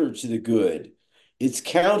counter to the good. It's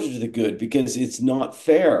counter to the good because it's not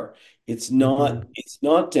fair. Mm-hmm. It's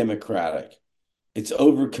not democratic. It's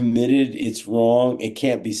overcommitted. It's wrong. It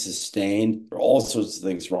can't be sustained. There are all sorts of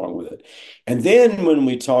things wrong with it. And then when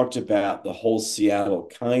we talked about the whole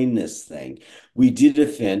Seattle kindness thing, we did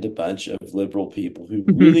offend a bunch of liberal people who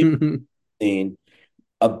really seen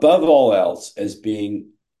above all else as being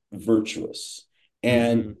virtuous.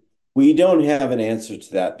 And Mm-hmm. we don't have an answer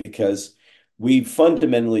to that because we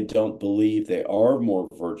fundamentally don't believe they are more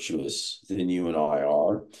virtuous than you and I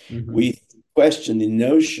are. Mm-hmm. We question the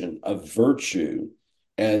notion of virtue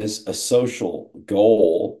as a social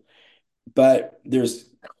goal, but there's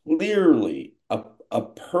clearly a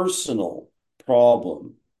personal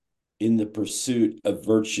problem in the pursuit of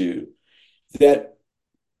virtue that,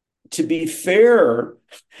 to be fair,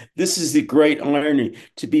 this is the great irony.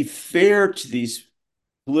 To be fair to these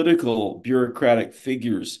political bureaucratic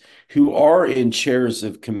figures who are in chairs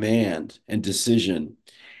of command and decision,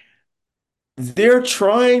 they're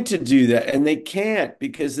trying to do that and they can't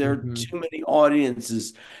because there are Mm-hmm. too many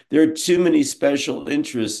audiences, there are too many special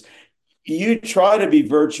interests. You try to be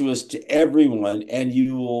virtuous to everyone and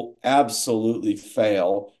you will absolutely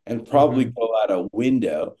fail and probably Mm-hmm. go out a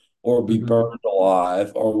window or be Mm-hmm. burned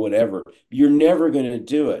alive or whatever. You're never going to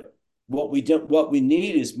do it. What we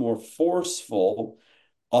need is more forceful,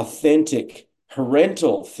 authentic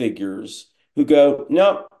parental figures who go,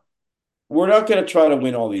 no, we're not going to try to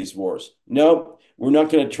win all these wars. No, we're not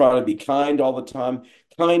going to try to be kind all the time.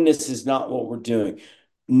 Kindness is not what we're doing,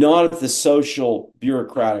 not at the social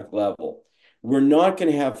bureaucratic level. We're not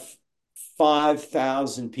going to have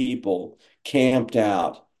 5,000 people camped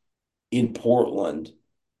out in Portland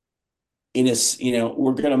in a,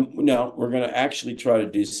 we're going to, no, we're going to actually try to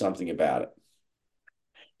do something about it.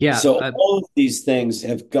 Yeah. So all of these things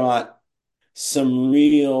have got some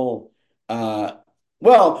real,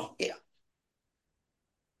 well,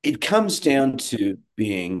 it comes down to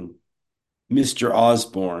being Mr.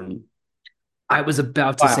 Osborne I was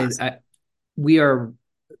about to say class. that we are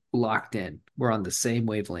locked in. We're on the same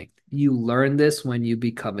wavelength. You learn this when you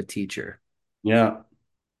become a teacher. Yeah.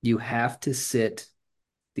 You have to sit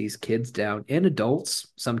these kids down and adults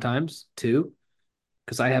sometimes too,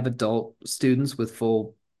 because I have adult students with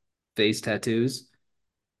full face tattoos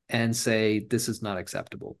and say, this is not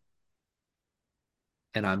acceptable.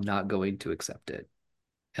 And I'm not going to accept it.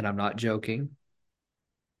 And I'm not joking.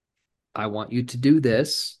 I want you to do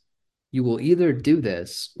this. You will either do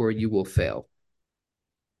this or you will fail.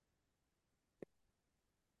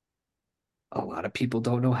 A lot of people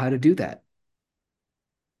don't know how to do that.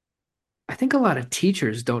 I think a lot of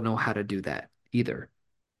teachers don't know how to do that either.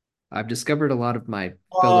 I've discovered a lot of Oh,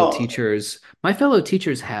 my fellow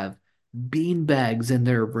teachers have bean bags in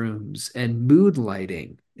their rooms and mood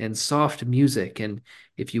lighting and soft music. And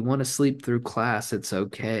if you want to sleep through class, it's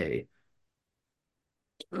okay.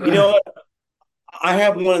 you know what? I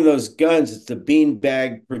have one of those guns. It's the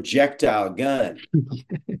beanbag projectile gun.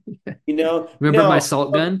 Remember my No,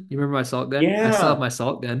 salt gun? You remember my salt gun? I still have yeah. my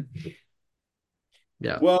salt gun.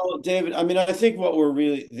 Yeah. Well, David, I mean, I think what we're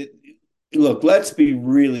really, look, let's be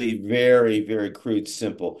really very, very crude,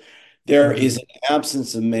 simple. There is Hmm. an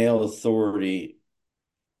absence of male authority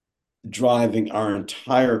driving our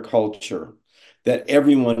entire culture that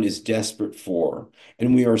everyone is desperate for.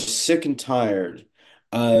 And we are sick and tired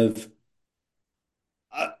of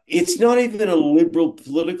it's not even a liberal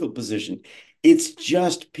political position. It's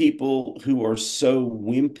just people who are so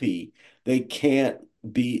wimpy they can't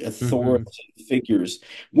be Hmm. authoritative figures.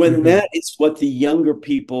 When Hmm. that is what the younger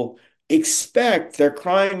people expect, they're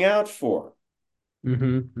crying out for.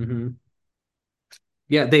 Hmm.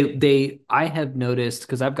 Yeah, they I have noticed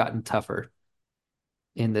because I've gotten tougher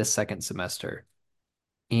in this second semester,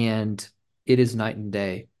 and it is night and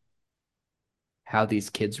day how these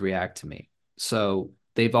kids react to me. So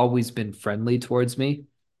they've always been friendly towards me,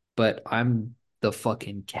 but I'm the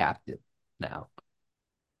fucking captain now.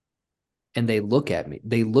 And they look at me,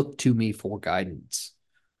 they look to me for guidance.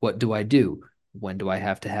 What do I do? When do I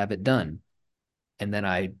have to have it done? And then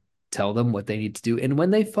I tell them what they need to do. And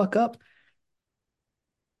when they fuck up,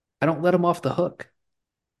 I don't let them off the hook.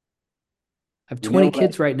 I have You know 20 what?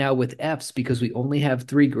 kids right now with F's because we only have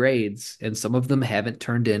 3 grades, and some of them haven't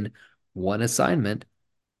turned in one assignment.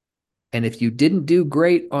 And if you didn't do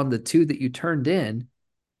great on the 2 that you turned in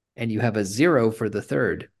and you have a 0 for the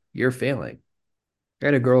third, you're failing. I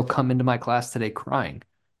had a girl come into my class today crying,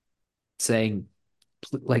 saying,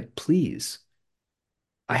 like, please,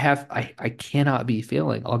 I cannot be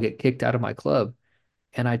failing. I'll get kicked out of my club.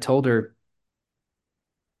 And I told her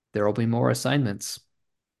there will be more assignments.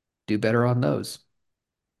 Do better on those.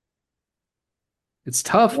 It's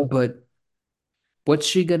tough, but what's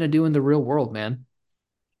she gonna do in the real world, man?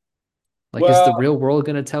 Like, is the Well, real world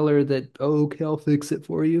gonna tell her that, oh, okay, I'll fix it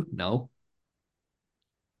for you? No.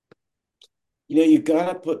 you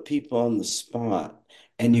got to put people on the spot,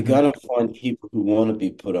 and you got Hmm. to find people who want to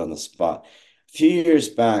be put on the spot. A few years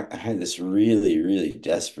back, I had this really, really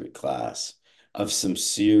desperate class of some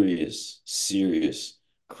serious, serious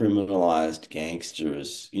criminalized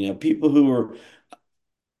gangsters, people who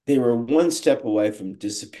they were one step away from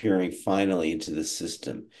disappearing finally into the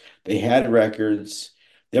system. They had records.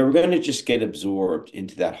 They were going to just get absorbed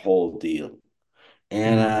into that whole deal.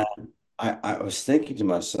 And Hmm. I was thinking to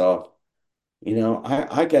myself,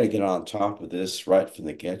 I got to get on top of this right from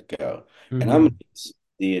the get-go. And I'm in Hmm.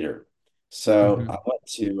 theater. So I Hmm. went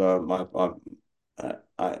to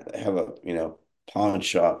I have a, pawn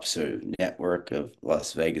shop sort of network of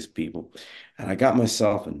Las Vegas people. And I got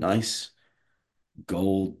myself a nice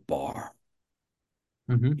gold bar.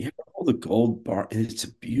 Hmm. You have all the gold bar, and it's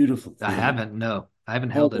a beautiful I thing. haven't, no. I haven't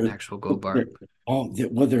Oh, held an actual gold bar.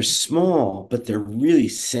 they're small, but they're really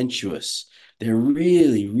sensuous. They're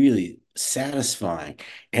really, really satisfying,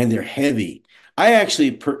 and they're heavy. I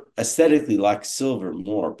actually aesthetically like silver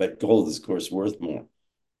more, but gold is, of course, worth more.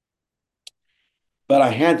 But I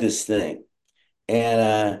had this thing,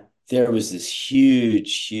 and there was this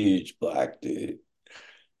huge, huge black dude.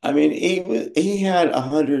 I mean, he had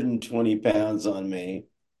 120 pounds on me,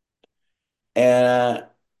 and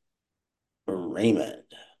Raymond,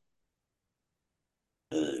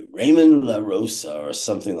 Raymond La Rosa, or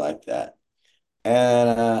something like that.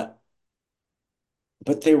 And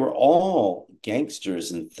but they were all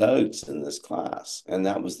gangsters and thugs in this class, and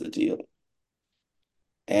that was the deal.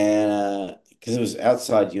 And because it was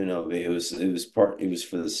outside UNLV, it was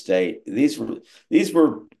for the state. These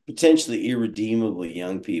were potentially irredeemably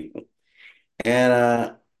young people. And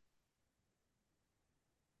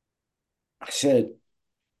I said,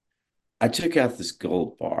 I took out this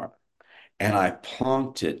gold bar and I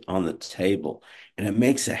plonked it on the table, and it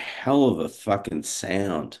makes a hell of a fucking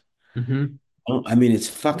sound. Hmm. Oh, I mean, it's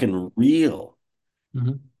fucking real.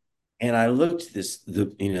 Hmm. And I looked at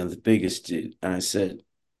the biggest dude, and I said,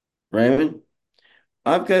 Raymond,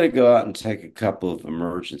 I've got to go out and take a couple of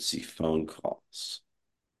emergency phone calls.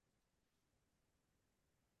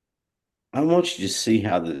 I want you to see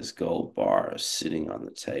how this gold bar is sitting on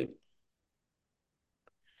the table.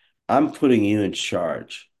 I'm putting you in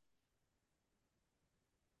charge.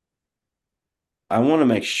 I want to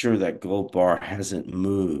make sure that gold bar hasn't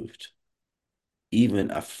moved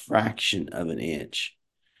even a fraction of an inch,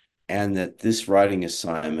 and that this writing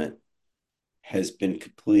assignment has been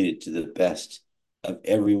completed to the best of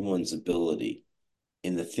everyone's ability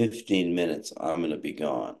in the 15 minutes I'm going to be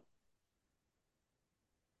gone.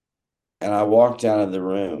 And I walked out of the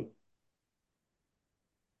room.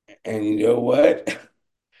 And you know what?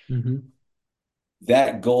 Hmm.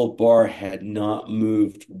 That gold bar had not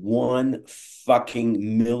moved one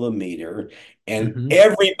fucking millimeter. And Hmm.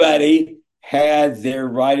 everybody had their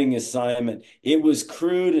writing assignment. It was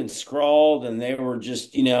crude and scrawled, and they were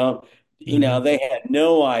just, Hmm. they had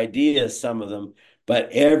no idea, some of them,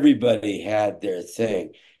 but everybody had their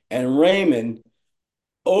thing. And Raymond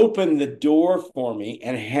opened the door for me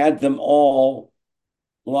and had them all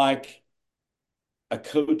like a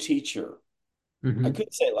co-teacher. I Hmm.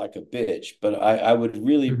 could say like a bitch, but I would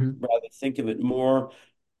really Hmm. rather think of it more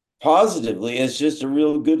positively as just a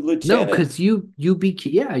real good No, lieutenant. because you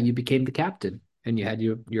became the captain and you had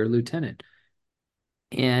your lieutenant.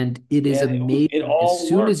 And it is And it amazing.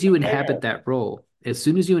 all worked from there. As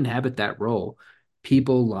soon as you inhabit that role,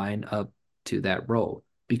 people line up. to that role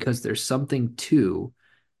because there's something to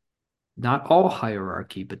not all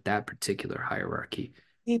hierarchy, but that particular hierarchy.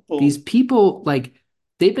 These People, people, like,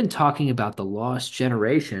 they've been talking about the lost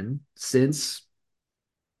generation since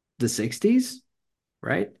the 60s,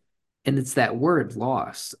 right? And it's that word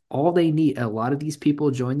lost. All they need, a lot of these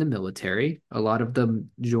people joined the military, a lot of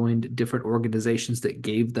them joined different organizations that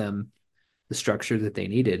gave them the structure that they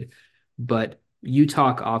needed. But you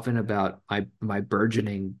talk often about my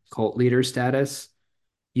burgeoning cult leader status.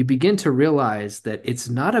 You begin to realize that it's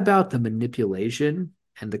not about the manipulation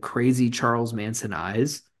and the crazy Charles Manson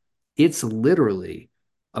eyes. It's literally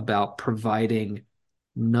about providing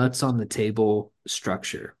nuts on the table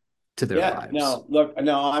structure to their yeah, lives. no, look,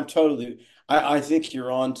 no, I'm totally, I think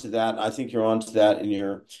you're on to that. I think you're on to that in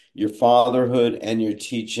your fatherhood and your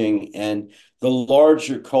teaching and the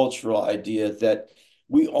larger cultural idea that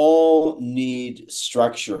we all need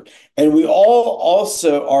structure and we all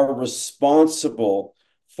also are responsible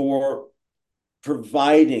for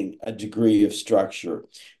providing a degree of structure.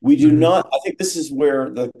 We do Mm-hmm. not, I think this is where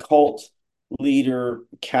the cult leader,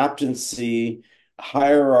 captaincy,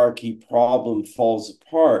 hierarchy problem falls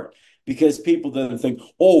apart because people then think,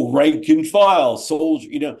 oh, rank and file, soldier,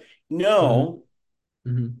 Mm-hmm. no,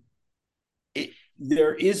 Mm-hmm.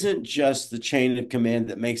 there isn't just the chain of command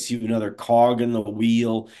that makes you another cog in the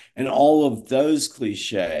wheel and all of those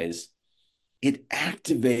cliches. It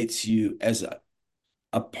activates you as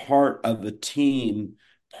a part of a team,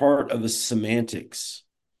 part of a semantics,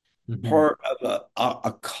 Mm-hmm. part of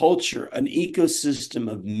a culture, an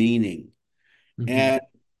ecosystem of meaning. Mm-hmm. And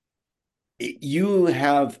you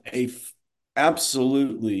have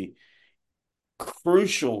absolutely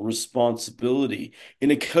crucial responsibility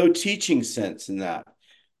in a co-teaching sense in that.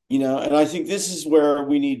 And I think this is where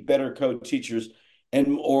we need better co-teachers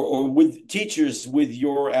and or with teachers with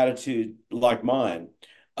your attitude like mine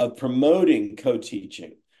of promoting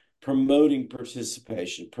co-teaching, promoting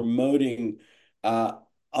participation, promoting uh,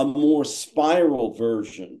 a more spiral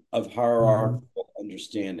version of Mm-hmm. hierarchical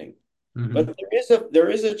understanding. But Mm-hmm. there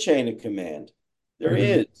is a chain of command. There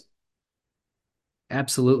Mm-hmm. is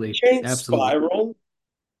Absolutely. chain Absolutely. spiral.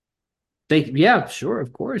 Yeah, sure,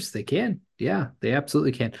 of course they can. Yeah, they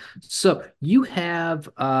absolutely can. So you have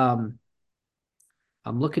I'm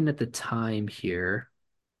looking at the time here.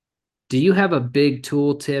 Do you have a big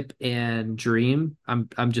tool tip and dream?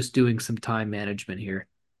 I'm just doing some time management here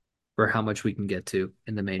for how much we can get to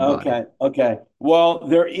in the main body. Okay, okay. Well,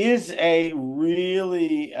 there is a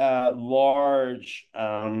really large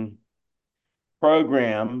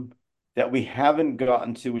program that we haven't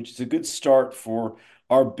gotten to, which is a good start for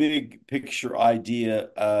our big picture idea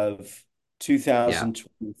of Yeah.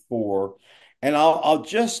 2024. And I'll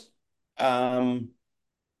just um,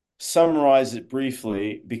 summarize it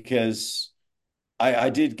briefly because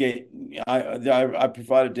I did get I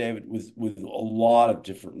provided David with a lot of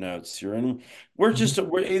different notes here, and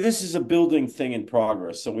Mhm. this is a building thing in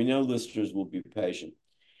progress, so we know listeners will be patient.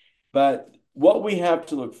 But what we have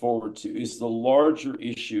to look forward to is the larger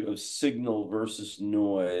issue of signal versus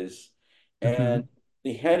noise, and Mhm.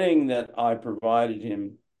 the heading that I provided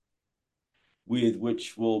him with,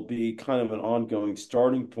 which will be kind of an ongoing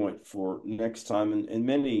starting point for next time and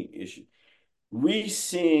many issues.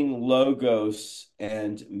 Re-seeing logos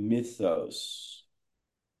and mythos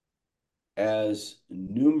as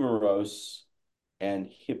numeros and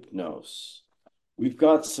hypnos. We've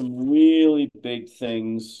got some really big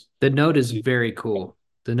things The note is to. very cool.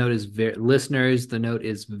 The note is very listeners, the note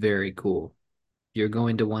is very cool. You're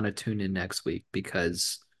going to want to tune in next week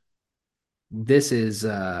because this is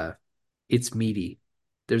it's meaty.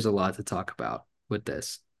 There's a lot to talk about with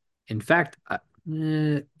this. In fact,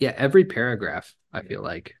 yeah, every paragraph I feel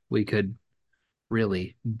like we could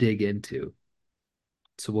really dig into.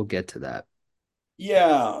 So we'll get to that.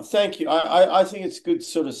 Yeah, thank you. I think it's a good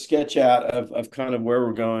sort of sketch out of kind of where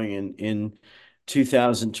we're going in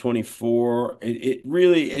 2024. It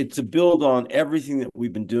really it's a build on everything that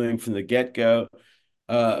we've been doing from the get-go.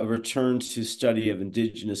 A return to study of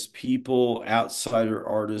indigenous people, outsider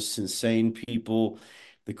artists, insane people,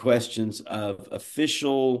 the questions of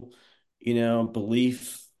official,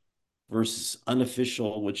 belief versus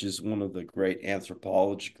unofficial, which is one of the great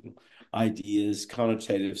anthropological ideas,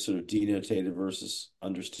 connotative, sort of denotative versus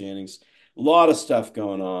understandings. A lot of stuff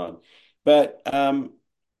going on. But well,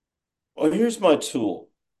 here's my tool.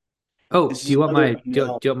 Oh, This is another do you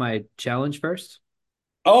want my challenge first?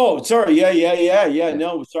 Oh, sorry. Yeah, yeah, yeah, yeah. Yeah.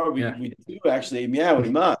 No, sorry. We Yeah. we do actually. Yeah, we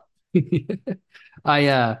must.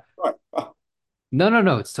 I Right. Oh,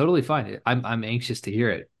 no, it's totally fine. I'm anxious to hear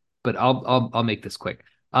it, but I'll make this quick.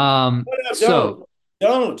 no, no, So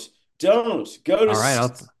don't go to all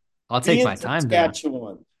right, I'll Be take in my time then.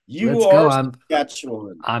 Saskatchewan. You Let's go. are I'm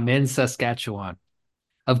Saskatchewan. I'm in Saskatchewan.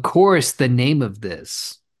 Of course, the name of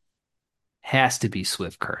this has to be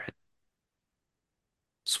Swift Current.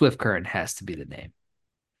 Swift Current has to be the name.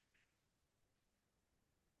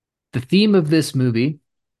 The theme of this movie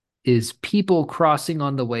is people crossing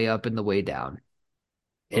on the way up and the way down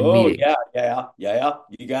and Oh, meeting. yeah, yeah, yeah, yeah.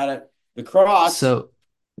 You got it. The cross. So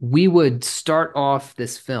we would start off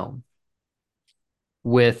this film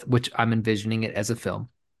with, which I'm envisioning it as a film,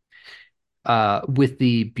 with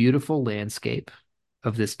the beautiful landscape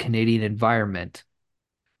of this Canadian environment,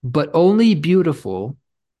 but only beautiful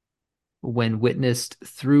when witnessed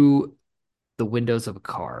through the windows of a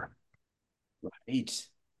car. Right.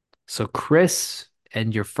 So Kris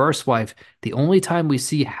and your first wife, the only time we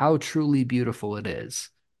see how truly beautiful it is,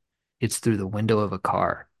 it's through the window of a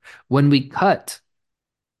car. When we cut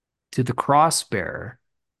to the cross bearer,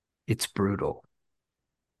 it's brutal.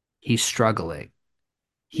 He's struggling.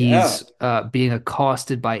 Yeah. He's being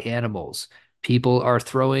accosted by animals. People are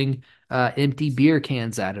throwing empty beer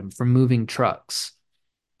cans at him from moving trucks.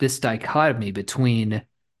 This dichotomy between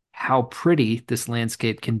how pretty this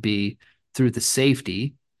landscape can be through the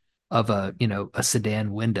safety of a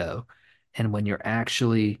sedan window and when you're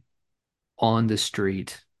actually on the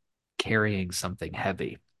street carrying something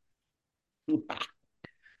heavy.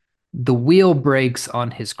 The wheel breaks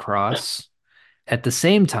on his cross at the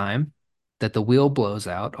same time that the wheel blows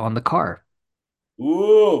out on the car.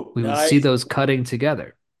 Ooh, We would see nice. those cutting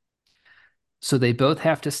together. So they both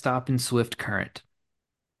have to stop in swift current.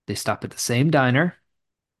 They stop at the same diner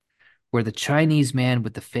where the Chinese man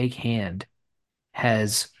with the fake hand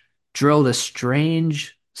has drilled a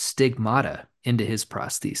strange stigmata into his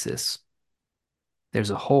prosthesis. There's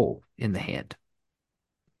a hole in the hand.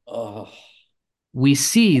 Oh, We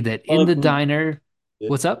see that in love the when you diner. do it.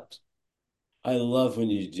 What's up? I love when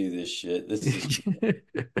you do this shit. This is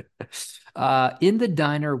In the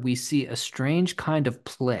diner, we see a strange kind of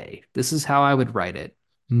play. This is how I would write it.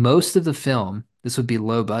 Most of the film, this would be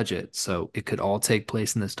low budget, so it could all take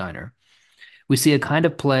place in this diner. We see a kind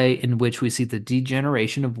of play in which we see the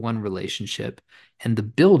degeneration of one relationship and the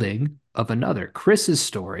building of another. Kris's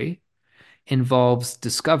story involves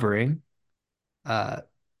discovering, uh,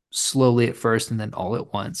 slowly at first and then all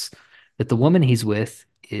at once, that the woman he's with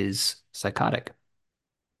is psychotic.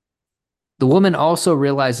 The woman also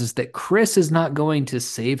realizes that Kris is not going to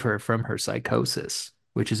save her from her psychosis,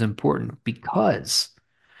 which is important because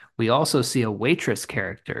we also see a waitress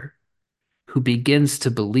character who begins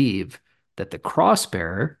to believe that the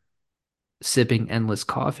crossbearer sipping endless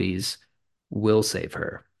coffees will save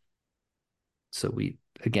her. So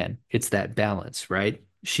again, it's that balance, right?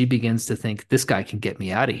 She begins to think this guy can get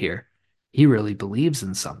me out of here. He really believes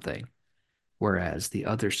in something. Whereas the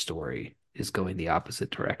other story is going the opposite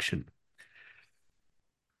direction.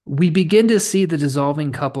 We begin to see the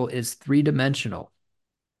dissolving couple is three-dimensional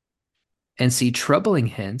and see troubling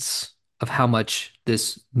hints of how much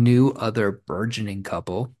this new other burgeoning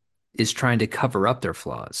couple is trying to cover up their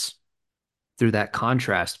flaws. Through that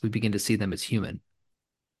contrast, we begin to see them as human.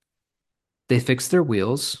 They fix their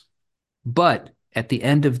wheels, but at the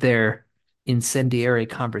end of their incendiary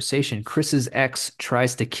conversation, Kris's ex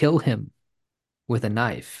tries to kill him with a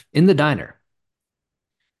knife in the diner.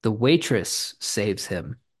 The waitress saves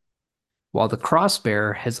him, while the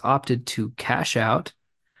crossbearer has opted to cash out,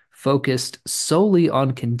 focused solely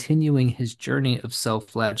on continuing his journey of self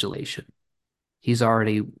flagellation. He's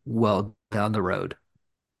already well down the road.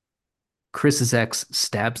 Kris's ex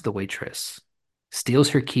stabs the waitress, steals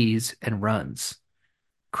her keys, and runs.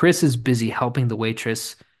 Kris is busy helping the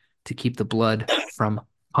waitress to keep the blood from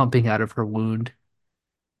pumping out of her wound,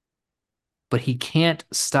 but he can't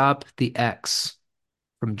stop the ex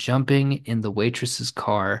from jumping in the waitress's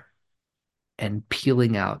car and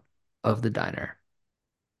peeling out of the diner.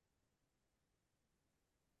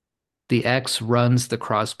 The ex runs the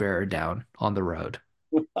crossbearer down on the road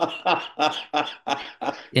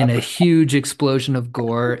in a huge explosion of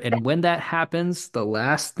gore. And when that happens, the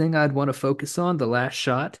last thing I'd want to focus on, the last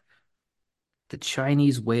shot, the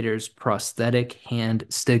Chinese waiter's prosthetic hand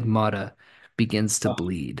stigmata begins to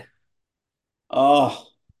bleed. Oh,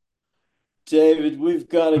 David, we've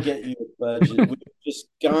got to get you a budget. We've just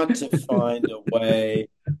got to find a way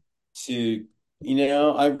to,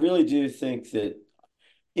 I really do think that,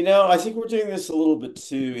 I think we're doing this a little bit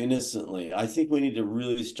too innocently. I think we need to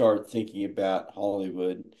really start thinking about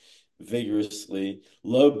Hollywood vigorously.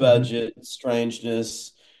 Low Mhm. budget,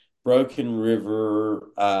 strangeness, Broken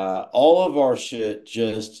River, all of our shit,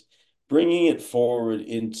 just bringing it forward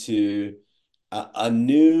into a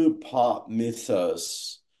new pop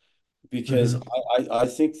mythos because Hmm. I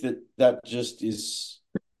think that that just is.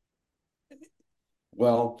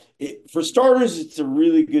 Well, for starters, it's a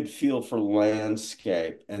really good feel for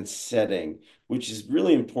landscape and setting, which is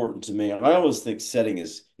really important to me. I always think setting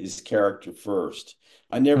is character first.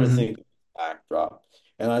 I never Hmm. think backdrop.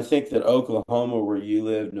 And I think that Oklahoma, where you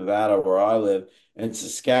live, Nevada, where I live, and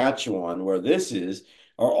Saskatchewan, where this is,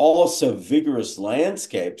 are also vigorous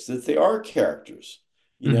landscapes that they are characters,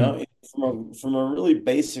 you Hmm. know, from a really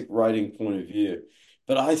basic writing point of view.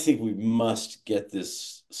 But I think we must get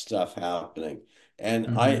this stuff happening. And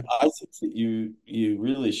Hmm. I think that you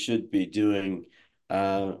really should be doing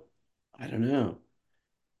I don't know.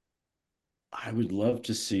 I would love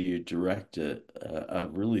to see you direct a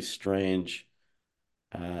really strange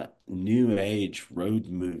new age road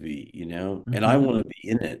movie, you know, and I Hmm. want to be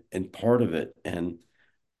in it and part of it. And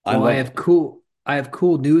I Well, love I have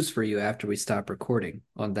cool news for you after we stop recording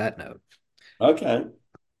on that note. okay.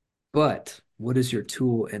 But what is your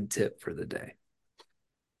tool and tip for the day?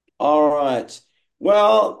 All right.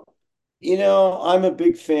 Well, you know, I'm a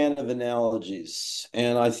big fan of analogies,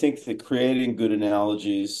 and I think that creating good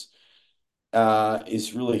analogies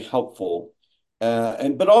is really helpful.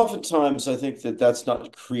 And but oftentimes I think that that's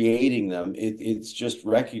not creating them. It's just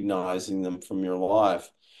recognizing them from your life.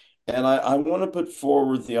 And I want to put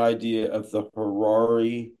forward the idea of the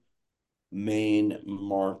Harari Main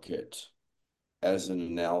Market as an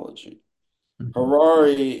analogy. Hmm.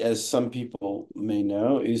 Harare, as some people may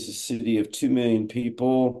know, is a city of 2 million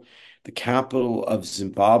people, the capital of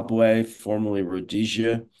Zimbabwe, formerly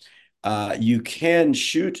Rhodesia. You can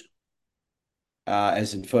shoot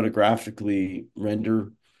as in photographically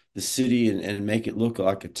render the city and make it look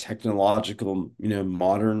like a technological, you know,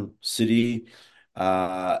 modern city.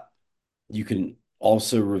 Uh, you can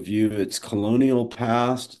also review its colonial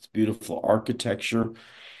past, its beautiful architecture.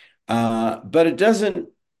 But it doesn't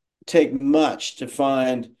take much to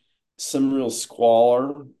find some real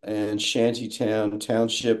squalor and shantytown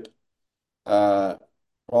township uh,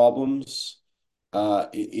 problems.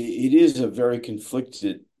 It is a very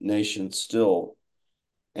conflicted nation still.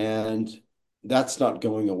 And that's not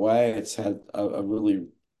going away. It's had a really,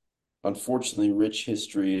 unfortunately, rich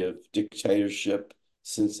history of dictatorship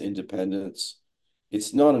since independence.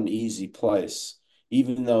 It's not an easy place,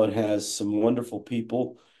 even though it has some wonderful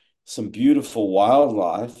people, some beautiful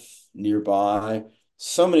wildlife nearby,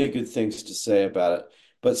 so many good things to say about it.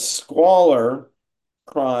 But squalor,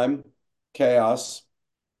 crime, chaos,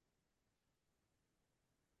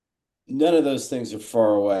 none of those things are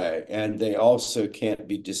far away, and they also can't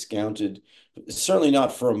be discounted, certainly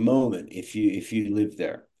not for a moment if you live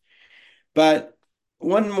there. But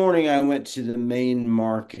one morning I went to the main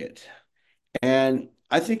market, and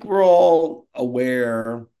I think we're all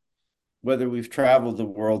aware, whether we've traveled the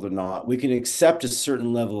world or not, we can accept a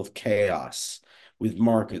certain level of chaos with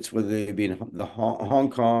markets, whether they be in the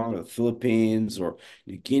Hong Kong or the Philippines or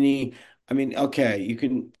New Guinea. I mean, okay, you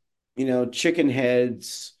can, you know, chicken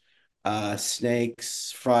heads,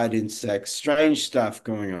 snakes, fried insects, strange stuff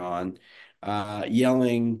going on,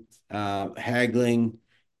 yelling, haggling.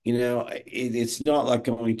 You know, it's not like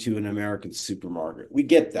going to an American supermarket. We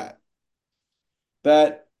get that.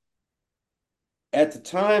 But at the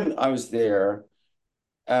time I was there,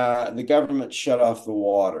 the government shut off the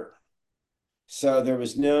water. So there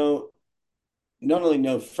was not only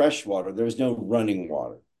no fresh water, there was no running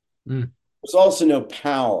water. Mm. There's also no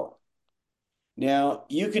power. Now,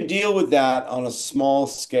 you can deal with that on a small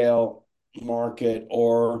scale market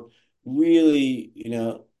or really, you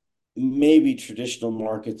know, maybe traditional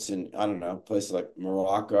markets in, I don't know, places like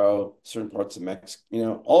Morocco, certain parts of Mexico, you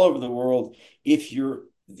know, all over the world,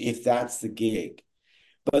 if that's the gig.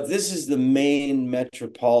 But this is the main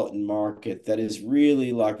metropolitan market that is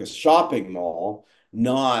really like a shopping mall,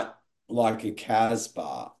 not like a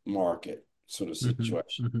Casbah market sort of Hmm.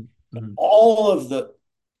 situation. Hmm. Hmm. All of the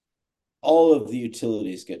all of the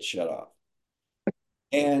utilities get shut off.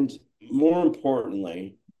 And more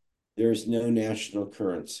importantly, there's no national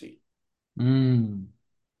currency. Mm.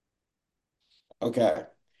 Okay.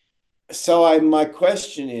 So I my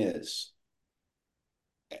question is,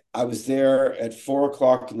 I was there at 4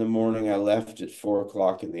 o'clock in the morning. I left at 4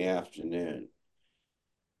 o'clock in the afternoon.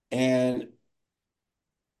 And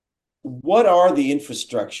what are the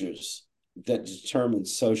infrastructures that determine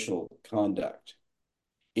social conduct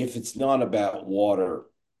if it's not about water,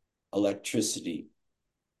 electricity,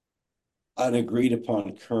 an agreed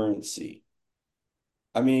upon currency?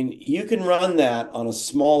 I mean, you can run that on a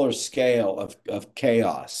smaller scale of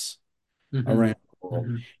chaos Hmm. around the world,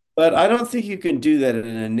 Hmm. but I don't think you can do that in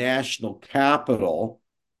a national capital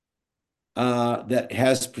that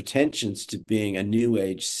has pretensions to being a new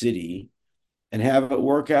age city and have it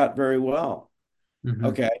work out very well. Hmm.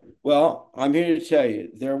 Okay, well, I'm here to tell you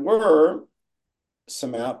there were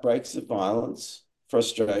some outbreaks of violence,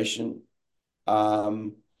 frustration.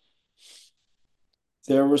 Um,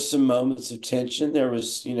 there were some moments of tension. There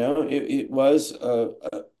was, it was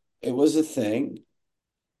a thing.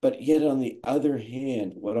 But yet, on the other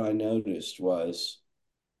hand, what I noticed was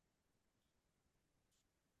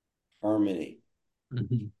harmony,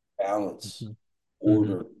 Hmm. balance, Hmm. Hmm.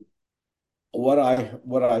 order. What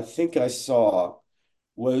I think I saw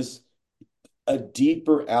was a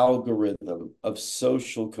deeper algorithm of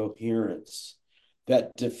social coherence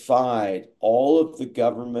that defied all of the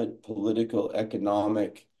government, political,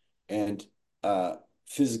 economic, and uh,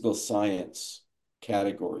 physical science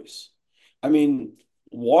categories. I mean,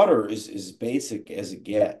 water is basic as it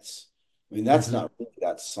gets. I mean, that's Hmm. not really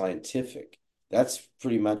that scientific. That's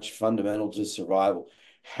pretty much fundamental to survival.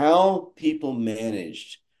 How people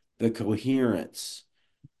managed the coherence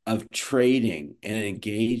of trading and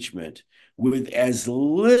engagement with as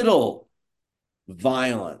little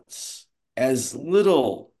violence, as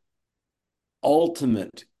little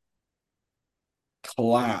ultimate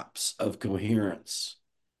collapse of coherence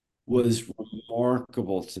Hmm. was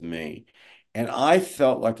remarkable to me. And I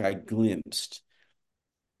felt like I glimpsed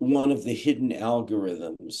one of the hidden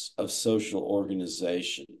algorithms of social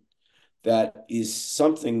organization that is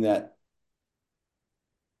something that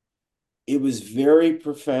it was very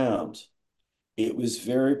profound.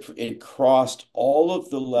 It crossed all of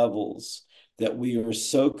the levels that we are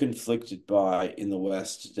so conflicted by in the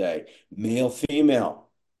West today, male, female.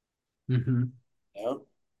 Hmm. You know?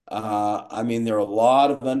 I mean, there are a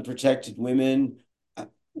lot of unprotected women. Uh,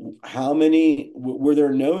 How many were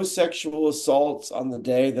there no sexual assaults on the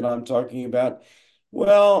day that I'm talking about?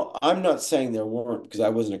 Well, I'm not saying there weren't because I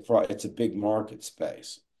wasn't across, it's a big market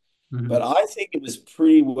space. But Hmm. I think it was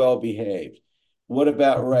pretty well behaved. What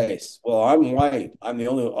about Hmm. race? Well, I'm white. I'm the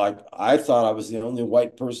only I thought I was the only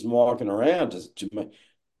white person walking around.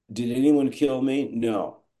 Did anyone kill me?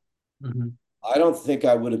 No. Hmm. I don't think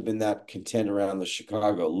I would have been that content around the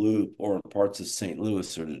Chicago Loop or in parts of St.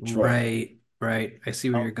 Louis or Detroit. Right, right. I see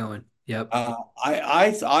where you're going. Yep.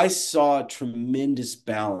 I saw a tremendous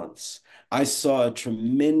balance. I saw a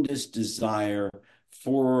tremendous desire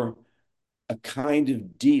for a kind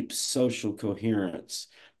of deep social coherence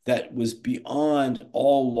that was beyond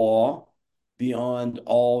all law, beyond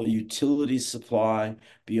all utility supply,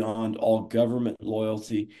 beyond all government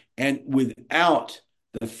loyalty, and without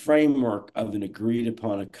the framework of an agreed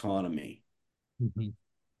upon economy. Hmm.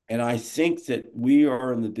 And I think that we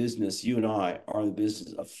are in the business, you and I are in the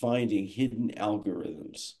business of finding hidden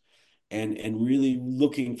algorithms and really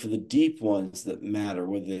looking for the deep ones that matter,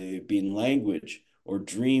 whether they be in language or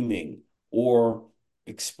dreaming or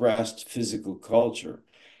expressed physical culture.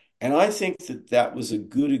 And I think that that was a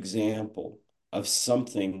good example of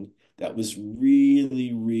something that was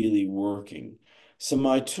really, really working. So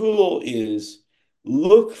my tool is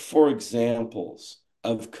look for examples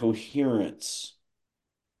of coherence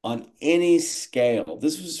on any scale.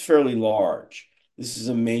 This was fairly large. This is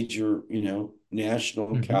a major,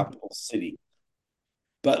 national Hmm. capital city.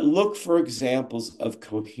 But look for examples of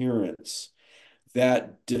coherence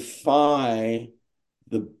that defy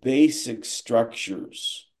the basic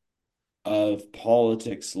structures of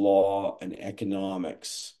politics, law, and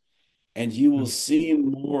economics. And you will see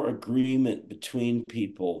more agreement between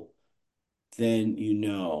people than you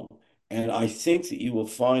know. And I think that you will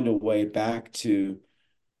find a way back to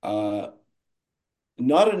uh,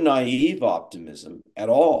 not a naive optimism at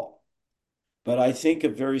all, but I think a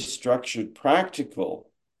very structured, practical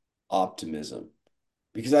optimism.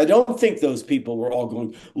 Because I don't think those people were all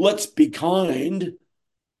going, let's be kind.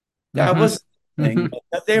 That Hmm. wasn't the thing. Hmm.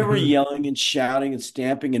 But they were Hmm. yelling and shouting and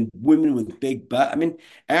stamping, and women with big butt. I mean,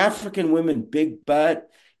 African women, big butt,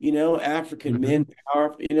 African men, Hmm.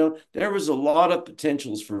 powerful, there was a lot of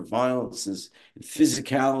potentials for violence and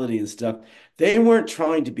physicality and stuff. They weren't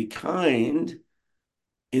trying to be kind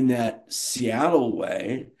in that Seattle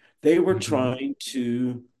way. They were Hmm. trying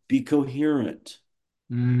to be coherent.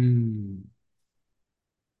 Mm.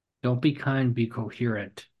 Don't be kind, be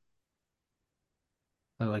coherent.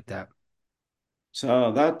 I like that.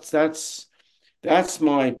 So that's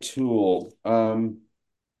my tool.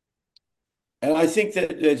 And I think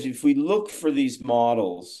that if we look for these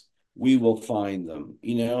models, we will find them.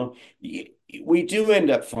 We do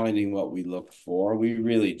end up finding what we look for. We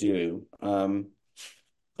really do.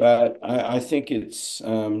 But I think it's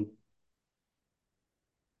No,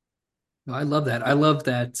 I love that. I love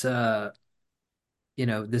that.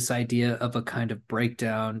 this idea of a kind of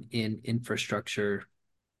breakdown in infrastructure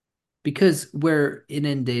because we're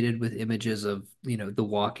inundated with images of, The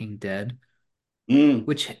Walking Dead, Mm.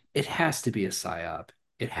 which it has to be a psyop.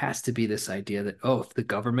 It has to be this idea that, oh, if the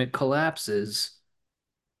government collapses,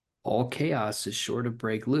 all chaos is sure to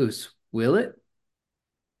break loose. Will it?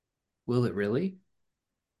 Will it really?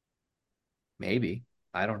 Maybe.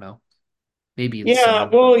 I don't know. Maybe in Yeah,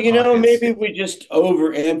 some well, pockets. maybe we just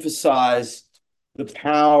overemphasize the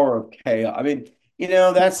power of chaos. I mean,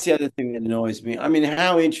 that's the other thing that annoys me. I mean,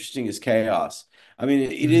 how interesting is chaos? I mean,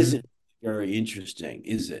 it Mm-hmm. isn't very interesting,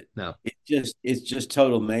 is it? No. It's just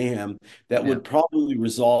total mayhem that Yeah. would probably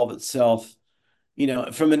resolve itself,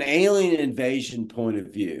 from an alien invasion point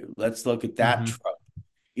of view. Let's look at that Mm-hmm.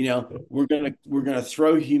 trope. We're gonna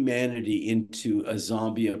throw humanity into a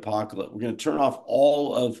zombie apocalypse. We're gonna turn off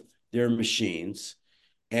all of their machines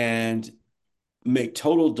and make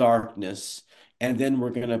total darkness, and then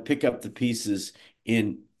we're gonna pick up the pieces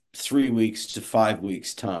in 3 weeks to 5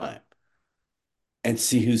 weeks time and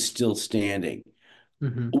see who's still standing.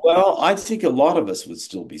 Mm-hmm. Well, I think a lot of us would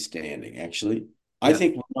still be standing, actually. I Yep.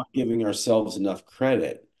 think we're not giving ourselves enough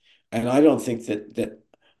credit. And I don't think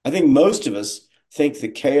I think most of us think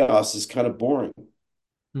that chaos is kind of boring,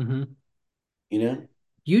 Mm-hmm. you know?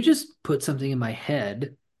 You just put something in my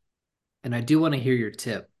head, and I do want to hear your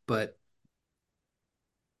tip, but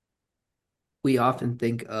we often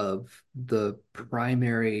think of the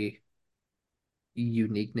primary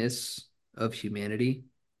uniqueness of humanity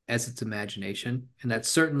as its imagination, and that's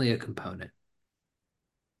certainly a component.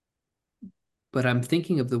 But I'm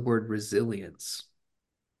thinking of the word resilience.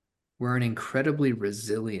 We're an incredibly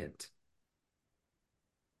resilient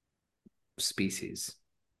species,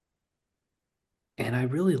 and I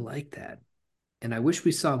really like that. And I wish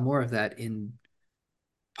we saw more of that in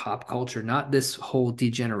pop culture, not this whole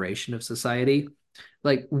degeneration of society.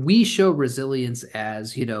 Like we show resilience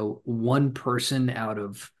as, one person out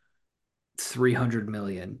of 300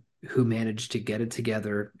 million who managed to get it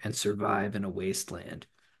together and survive in a wasteland.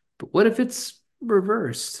 But what if it's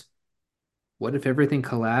reversed? What if everything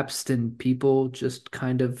collapsed and people just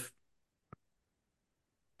kind of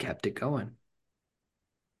kept it going?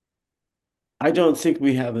 I don't think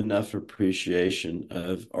we have enough appreciation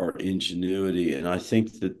of our ingenuity. And I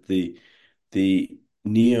think that the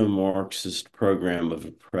neo-Marxist program of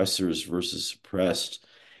oppressors versus oppressed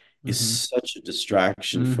is Mm-hmm. such a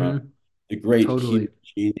distraction from Mm-hmm. the great Totally. human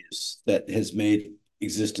genius that has made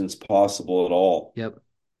existence possible at all. Yep.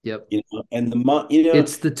 Yep. And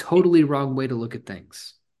It's the totally wrong way to look at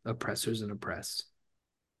things. Oppressors and oppressed.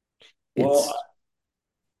 well, It's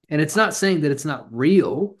and it's not saying that it's not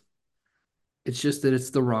real. It's just that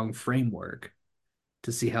it's the wrong framework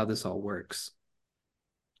to see how this all works.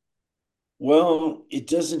 it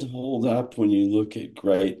doesn't hold up when you look at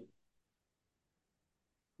great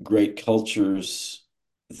cultures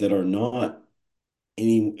that are not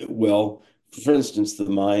for instance, the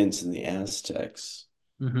Mayans and the Aztecs.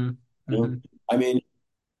 Mm-hmm. You know, Mm-hmm. I mean,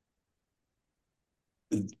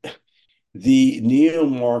 the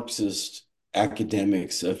neo-Marxist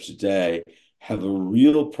academics of today have a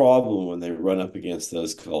real problem when they run up against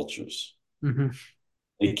those cultures. Mm-hmm.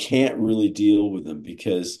 They can't really deal with them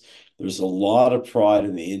because there's a lot of pride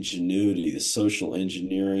in the ingenuity, the social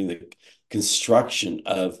engineering, the construction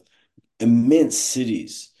of immense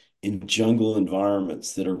cities in jungle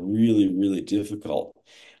environments that are really, really difficult.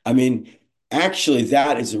 I mean, actually,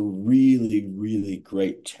 that is a really, really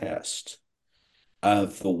great test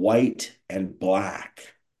of the white and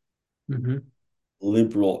black Mm-hmm.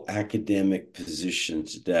 liberal academic position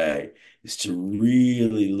today is to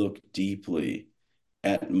really look deeply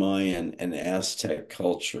at Mayan and Aztec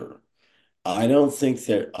culture. I don't think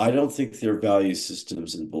their value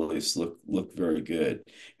systems and beliefs look very good.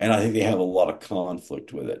 And I think they have a lot of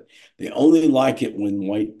conflict with it. They only like it when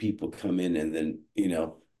white people come in and then,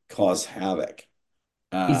 cause havoc.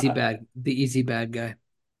 Easy Uh, bad, the easy bad guy.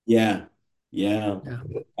 yeah, yeah.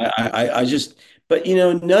 Yeah. I just, but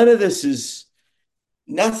none of this is,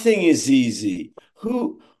 nothing is easy.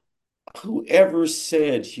 Whoever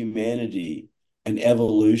said humanity and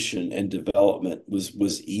evolution and development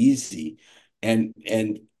was easy and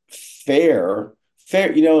fair,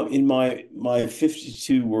 in my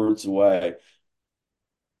 52 words away,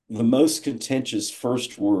 the most contentious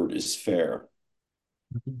first word is fair.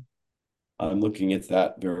 Mhm. I'm looking at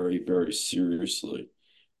that very, very seriously.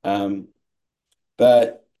 Um,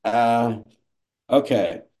 but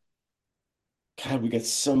okay. God,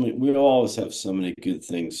 we always have so many good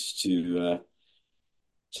things to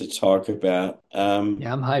talk about. Yeah,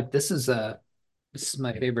 I'm hyped. This is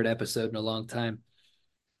my favorite episode in a long time.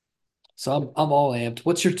 So I'm all amped.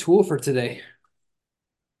 What's your tool for today?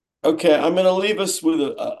 Okay, I'm going to leave us with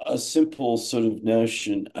a simple sort of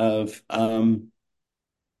notion of I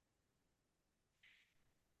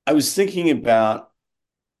was thinking about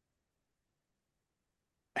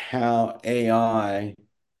how AI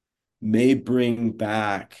may bring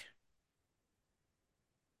back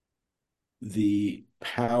the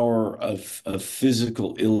power of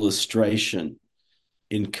physical illustration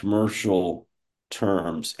in commercial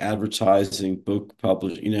terms, advertising, book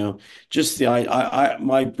publishing, just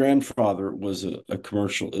my grandfather was a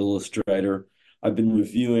commercial illustrator. I've been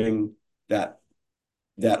reviewing that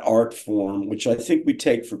that art form, which I think we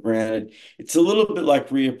take for granted. It's a little bit like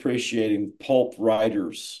reappreciating pulp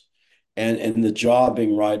writers and the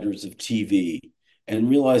jobbing writers of TV and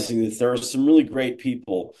realizing that there are some really great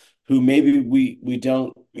people who maybe we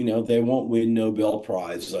don't, they won't win Nobel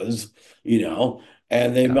Prizes,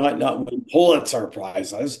 and they Yeah. might not win Pulitzer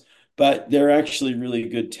Prizes, but they're actually really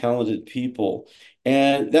good, talented people.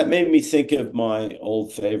 And that made me think of my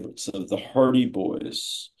old favorites of the Hardy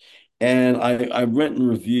Boys. And I went and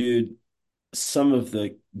reviewed some of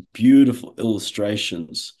the beautiful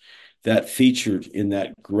illustrations that featured in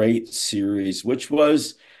that great series, which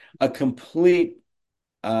was a complete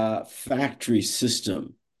factory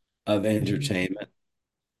system of Mhm. entertainment.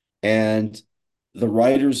 And the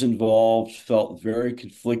writers involved felt very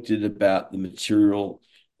conflicted about the material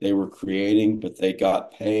they were creating, but they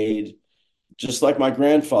got paid just like my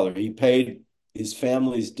grandfather. He paid his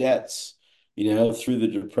family's debts, through the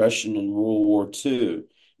Depression and World War II.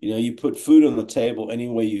 You put food on the table any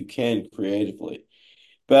way you can creatively.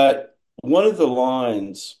 But one of the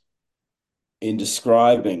lines in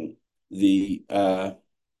describing the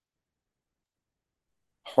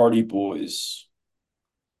Hardy Boys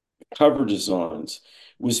cover designs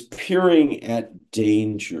was peering at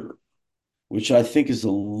danger, which I think is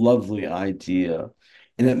a lovely idea.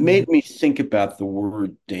 And it Mhm. made me think about the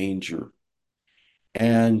word danger.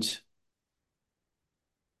 And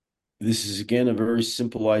this is again a very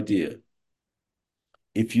simple idea.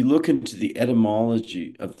 If you look into the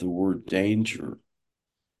etymology of the word danger,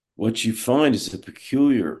 what you find is a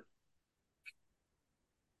peculiar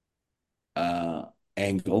uh,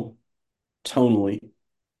 angle, tonally.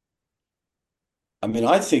 I mean,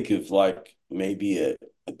 I think of like maybe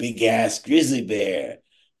a big ass grizzly bear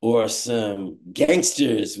or some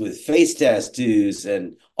gangsters with face tattoos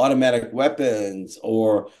and automatic weapons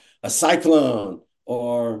or a cyclone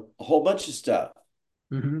or a whole bunch of stuff.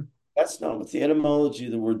 Mhm. That's not what the etymology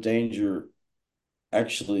of the word danger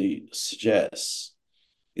actually suggests.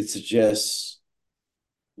 It suggests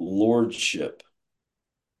lordship,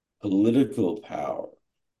 political power,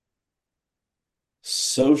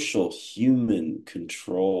 social human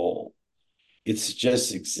control. It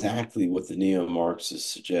suggests exactly what the neo-Marxists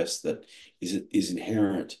suggest that is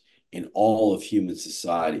inherent in all of human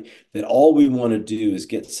society. That all we want to do is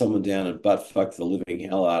get someone down and butt fuck the living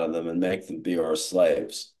hell out of them and make them be our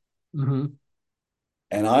slaves. Mhm.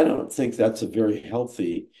 And I don't think that's a very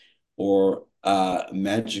healthy or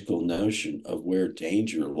magical notion of where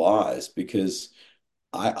danger lies because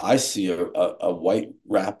I see a white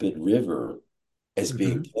rapid river as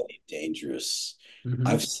being Mhm. plenty dangerous.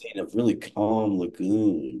 I've Mhm. seen a really calm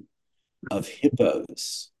lagoon of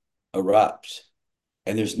hippos erupt,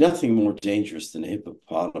 and there's nothing more dangerous than a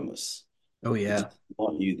hippopotamus. Oh It yeah. doesn't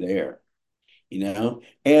want you there.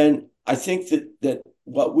 And I think that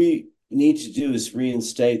what we need to do is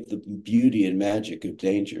reinstate the beauty and magic of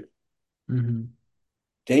danger. Mhm.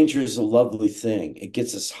 Danger is a lovely thing. It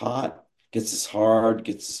gets us hot, gets us hard,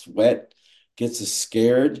 gets us wet, gets us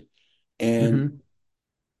scared, and Mhm.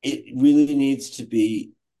 it really needs to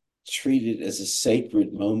be treated as a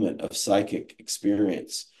sacred moment of psychic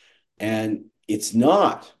experience. And it's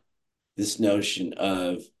not this notion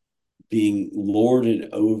of being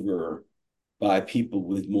lorded over by people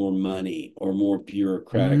with more money or more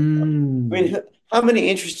bureaucratic. I Mm. mean, how many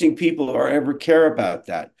interesting people are ever care about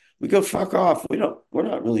that? We go fuck off. We're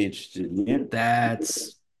not really interested in you.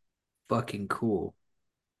 That's fucking cool.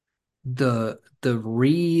 The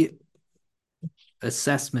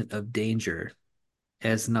reassessment of danger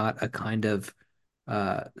as not a kind of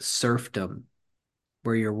serfdom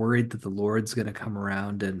where you're worried that the Lord's gonna come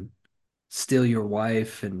around and steal your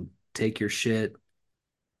wife and take your shit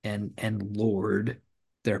and lord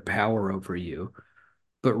their power over you,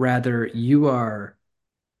 but rather you are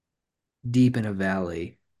deep in a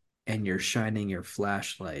valley and you're shining your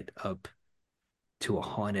flashlight up to a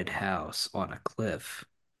haunted house on a cliff.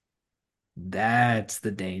 That's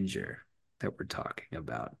the danger that we're talking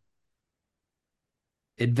about.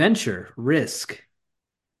 Adventure, risk,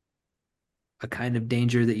 a kind of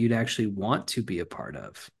danger that you'd actually want to be a part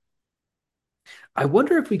of. I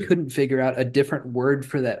wonder if we couldn't figure out a different word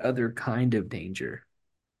for that other kind of danger.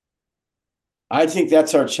 I think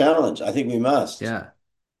that's our challenge. I think we must. Yeah,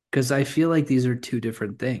 because I feel like these are two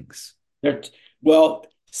different things. They're- Well,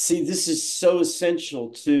 see, this is so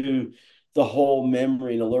essential to the whole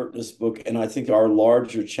memory and alertness book. And I think our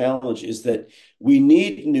larger challenge is that we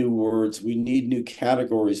need new words, we need new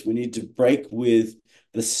categories, we need to break with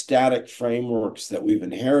the static frameworks that we've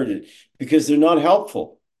inherited because they're not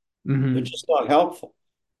helpful. They're Hmm. just not helpful.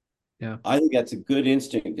 Yeah. I think that's a good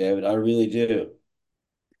instinct, David. I really do.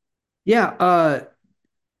 Yeah.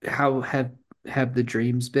 How have the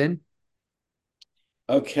dreams been?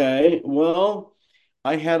 Okay, well,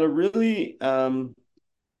 I had a really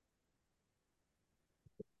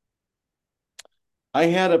I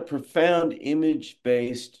had a profound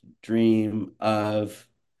image-based dream of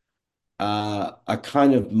a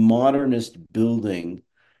kind of modernist building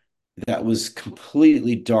that was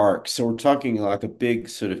completely dark. So we're talking like a big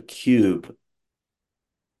sort of cube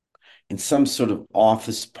in some sort of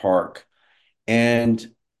office park.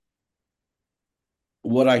 And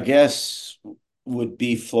what I guess would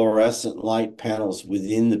be fluorescent light panels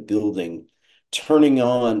within the building turning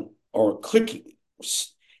on or clicking.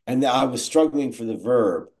 And I was struggling for the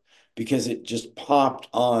verb because it just popped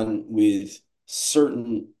on with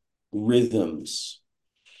certain rhythms.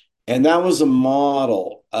 And that was a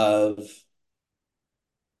model of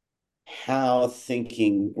how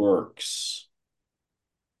thinking works.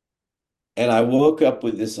 And I woke up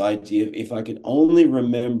with this idea of if I could only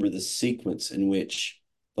remember the sequence in which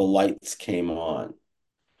the lights came on.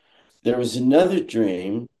 There was another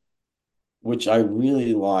dream which I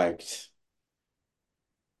really liked,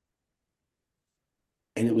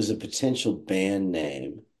 and it was a potential band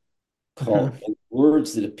name Hmm. called, and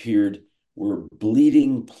words that appeared were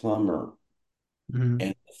Bleeding Plumber Hmm.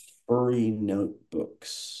 and Furry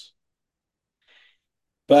Notebooks.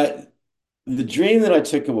 But the dream that I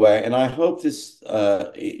took away, and I hope this,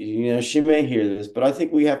 she may hear this, but I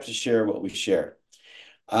think we have to share what we share.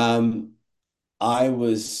 Um, I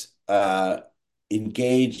was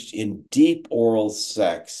engaged in deep oral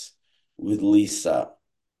sex with Lisa,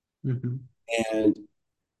 Hmm. and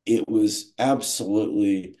it was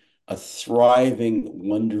absolutely a thriving,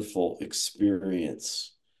 wonderful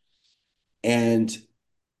experience. And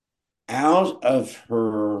out of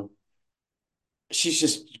her, she's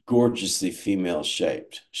just gorgeously female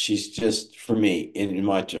shaped. She's just, for me, in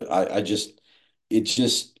my, I just, it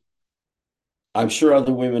just, I'm sure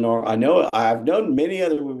other women are. I know I've known many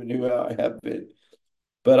other women who have been,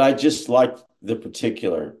 but I just like the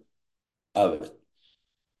particular of it.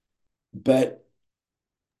 But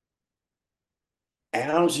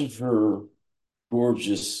out of her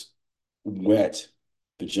gorgeous, wet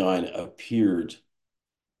vagina appeared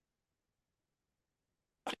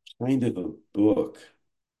kind of a book,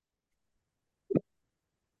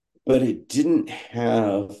 but it didn't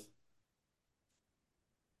have,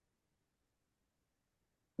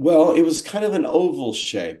 well, it was kind of an oval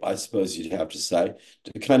shape, I suppose you'd have to say,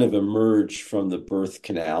 to kind of emerge from the birth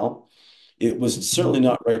canal. It was certainly Hmm.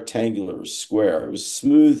 not rectangular or square. It was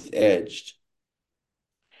smooth edged,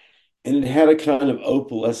 and it had a kind of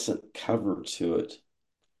opalescent cover to it.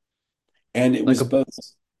 And it Like was a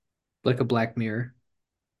both, like a Black Mirror.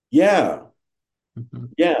 yeah, Hmm.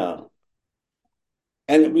 yeah.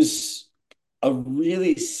 And it was a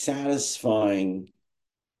really satisfying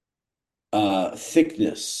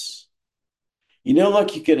thickness. You know,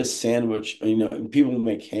 like you get a sandwich, people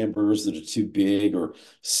make hamburgers that are too big or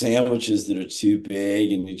sandwiches that are too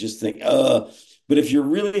big, and you just think, but if you're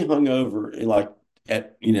really hungover, like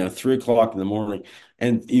at 3 o'clock in the morning,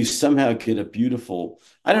 and you somehow get a beautiful,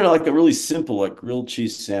 I don't know, like a really simple, like grilled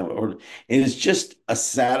cheese sandwich, and it's just a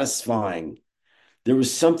satisfying, there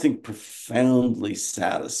was something profoundly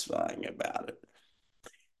satisfying about it.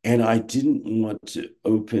 And I didn't want to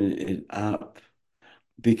open it up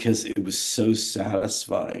because it was so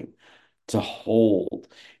satisfying to hold.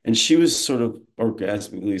 And she was sort of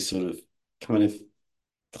orgasmically sort of kind of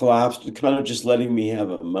collapsed and kind of just letting me have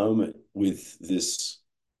a moment with this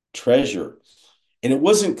treasure. And it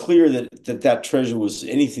wasn't clear that treasure was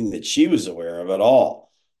anything that she was aware of at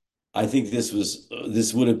all. I think this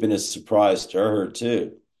would have been a surprise to her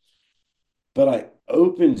too. But I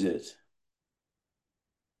opened it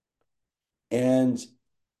and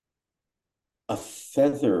a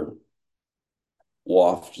feather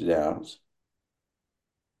wafted out,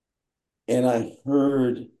 and I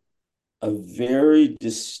heard a very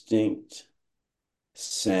distinct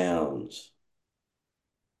sound.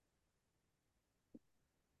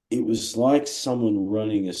 it was like someone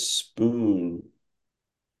running a spoon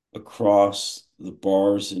across the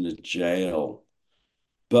bars in a jail,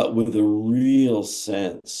 but with a real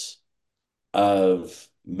sense of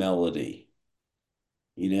melody,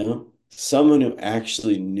 someone who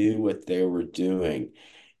actually knew what they were doing.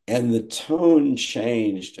 And the tone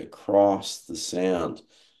changed across the sound.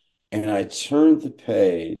 And I turned the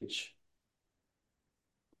page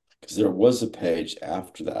because there was a page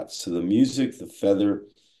after that. So the music, the feather,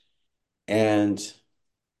 and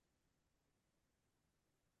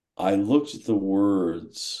I looked at the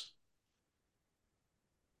words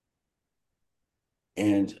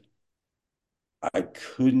and I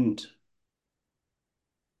couldn't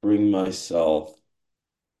bring myself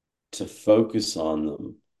to focus on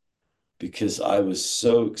them because I was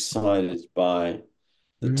so excited by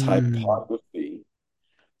the Mm, typography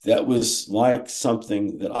that was like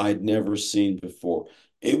something that I'd never seen before.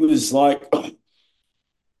 It was like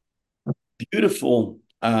beautiful,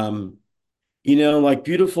 like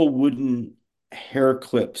beautiful wooden hair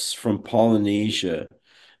clips from Polynesia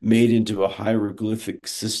made into a hieroglyphic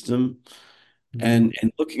system. mm.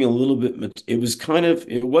 And looking a little bit, it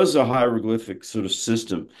was a hieroglyphic sort of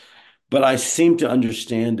system, but I seemed to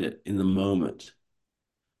understand it in the moment.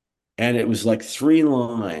 And it was like three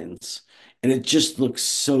lines, and it just looked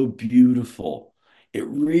so beautiful. It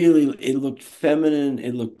looked feminine,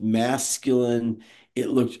 it looked masculine, it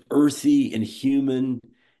looked earthy and human,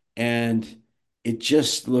 and it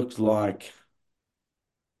just looked like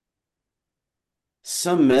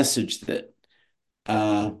some message that,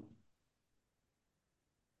 uh,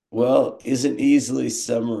 well, isn't easily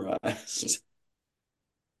summarized.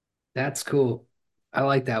 That's cool. I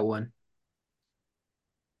like that one.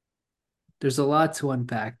 There's a lot to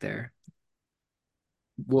unpack there.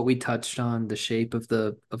 What we touched on, the shape of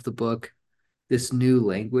the book, this new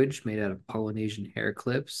language made out of Polynesian hair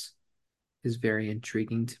clips is very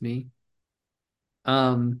intriguing to me.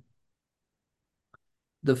 Um,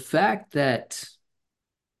 the fact that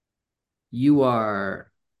you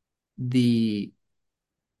are the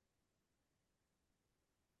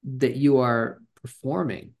that you are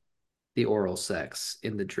performing the oral sex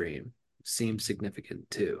in the dream seems significant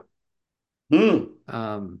too. Hmm.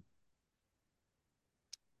 Um,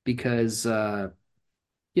 because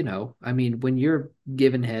I mean, when you're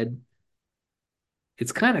given head,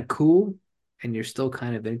 it's kind of cool and you're still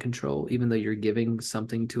kind of in control, even though you're giving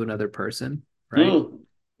something to another person, right? Hmm.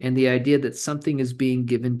 And the idea that something is being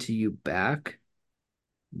given to you back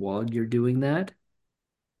while you're doing that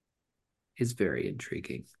is very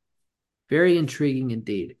intriguing. Very intriguing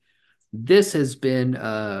indeed. This has been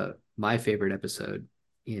my favorite episode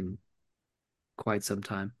in quite some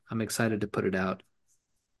time. I'm excited to put it out,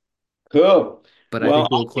 Cool. but I Well, think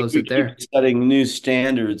we'll I think close we it keep there. setting new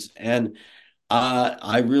standards, and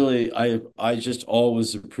I just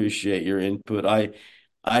always appreciate your input.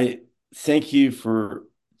 I thank you for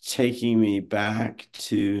taking me back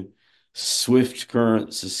to Swift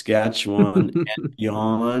Current, Saskatchewan, and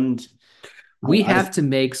beyond. We I have to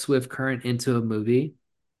make Swift Current into a movie,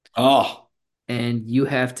 oh and you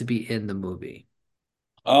have to be in the movie.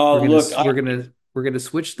 oh We're gonna look, we're gonna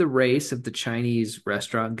switch the race of the Chinese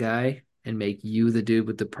restaurant guy and make you the dude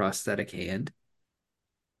with the prosthetic hand.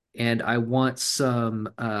 And I want some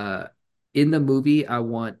in the movie, I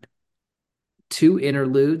want two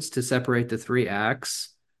interludes to separate the three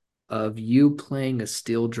acts of you playing a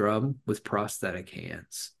steel drum with prosthetic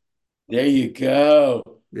hands. there you go.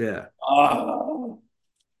 Yeah. Oh,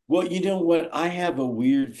 well, you know what? I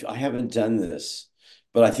haven't done this,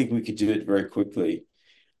 but I think we could do it very quickly.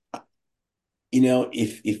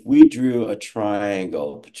 If we drew a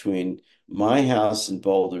triangle between my house in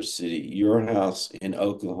Boulder City, your house in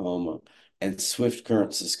Oklahoma, and Swift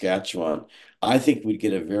Current, Saskatchewan, I think we'd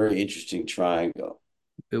get a very interesting triangle.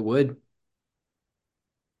 It would.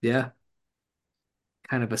 Yeah.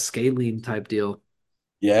 Kind of a scalene type deal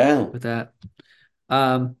Yeah. with that.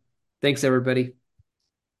 Um, Thanks everybody.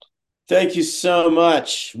 Thank you so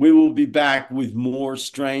much. We will be back with more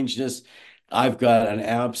strangeness. I've got an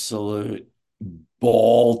absolute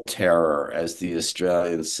ball terror, as the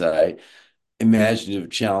Australians say,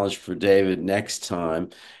 imaginative challenge for David next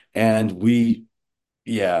time. And we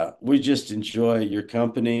just enjoy your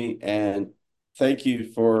company and thank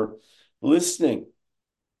you for listening.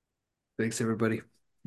 Thanks everybody.